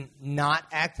 I didn't not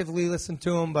actively listen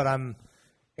to them, but I'm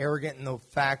arrogant in the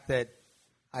fact that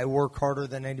I work harder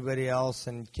than anybody else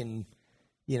and can,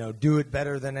 do it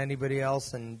better than anybody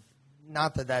else. And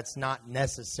not that that's not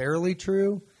necessarily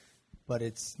true, but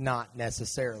it's not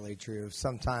necessarily true.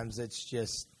 Sometimes it's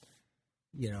just,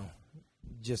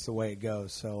 just the way it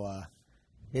goes. So,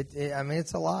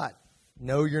 it's a lot.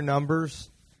 Know your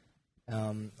numbers.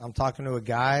 I'm talking to a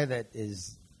guy that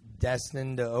is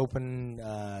destined to open,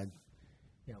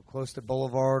 close to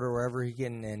Boulevard or wherever he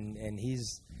can, and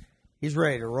he's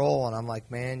ready to roll. And I'm like,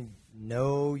 man,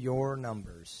 know your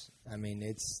numbers. I mean,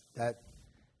 it's that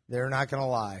they're not going to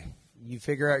lie. You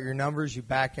figure out your numbers, you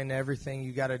back into everything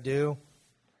you got to do,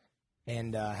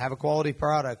 and have a quality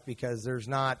product, because there's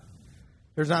not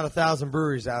 1,000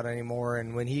 breweries out anymore.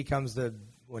 And when he's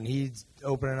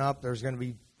opening up, there's going to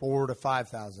be 4,000 to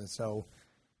 5,000. So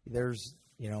there's,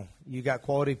 you got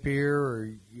quality beer or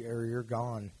you're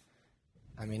gone.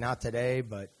 I mean, not today,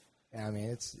 but I mean,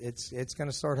 it's going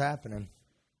to start happening.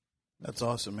 That's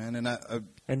awesome, man.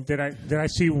 And did I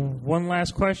see one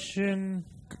last question?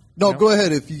 No, go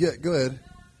ahead. Go ahead.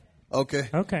 Okay.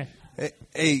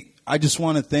 Hey, I just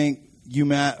want to thank you,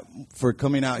 Matt, for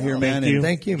coming out here, man.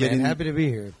 Thank you, man. Happy to be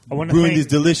here. I want to brewing these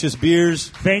delicious beers.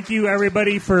 Thank you,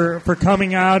 everybody, for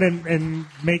coming out and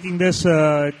making this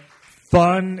fun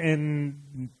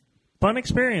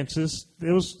experiences.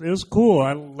 It was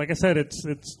cool. Like I said,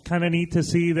 it's kind of neat to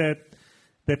see that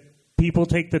people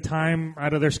take the time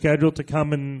out of their schedule to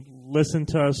come and listen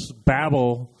to us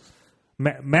babble.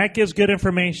 Matt gives good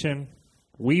information.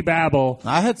 We babble.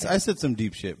 I said some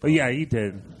deep shit, bro. Yeah, you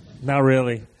did. Not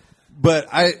really. But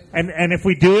and if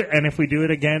we do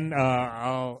it again,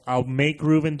 I'll make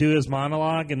Reuven do his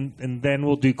monologue, and then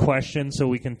we'll do questions so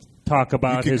we can talk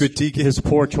about his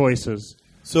poor choices.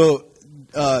 So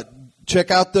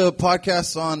check out the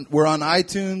podcasts we're on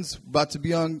iTunes, about to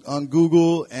be on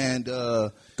Google, and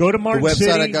go to Martin City.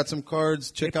 The website. I got some cards.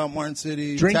 Check out Martin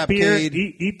City. Drink beer.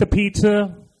 Eat the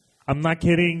pizza. I'm not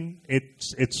kidding.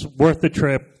 It's worth the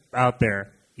trip out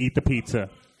there. Eat the pizza.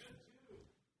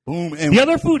 Boom. And the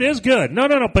other food is good. No.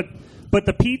 But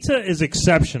the pizza is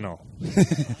exceptional.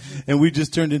 And we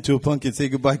just turned into a pumpkin. Say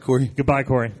goodbye, Corey. Goodbye,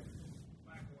 Corey.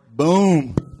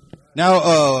 Boom.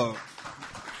 Now,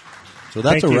 so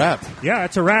that's a wrap. Yeah,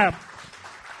 it's a wrap.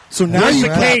 So now Where's you the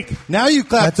clap. cake? Now you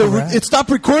clap. It stopped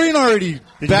recording already,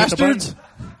 Did bastards.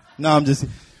 No, I'm just.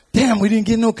 Damn, we didn't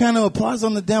get no kind of applause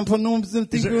on the damn phone. No one didn't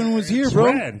think anyone was here,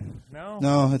 bro. Red.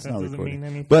 No, it's that not doesn't recording. mean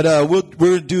anything. But we're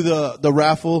gonna do the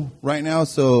raffle right now.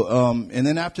 So and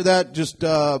then after that, just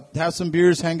have some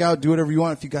beers, hang out, do whatever you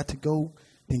want. If you got to go,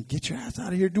 then get your ass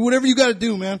out of here. Do whatever you got to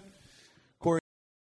do, man.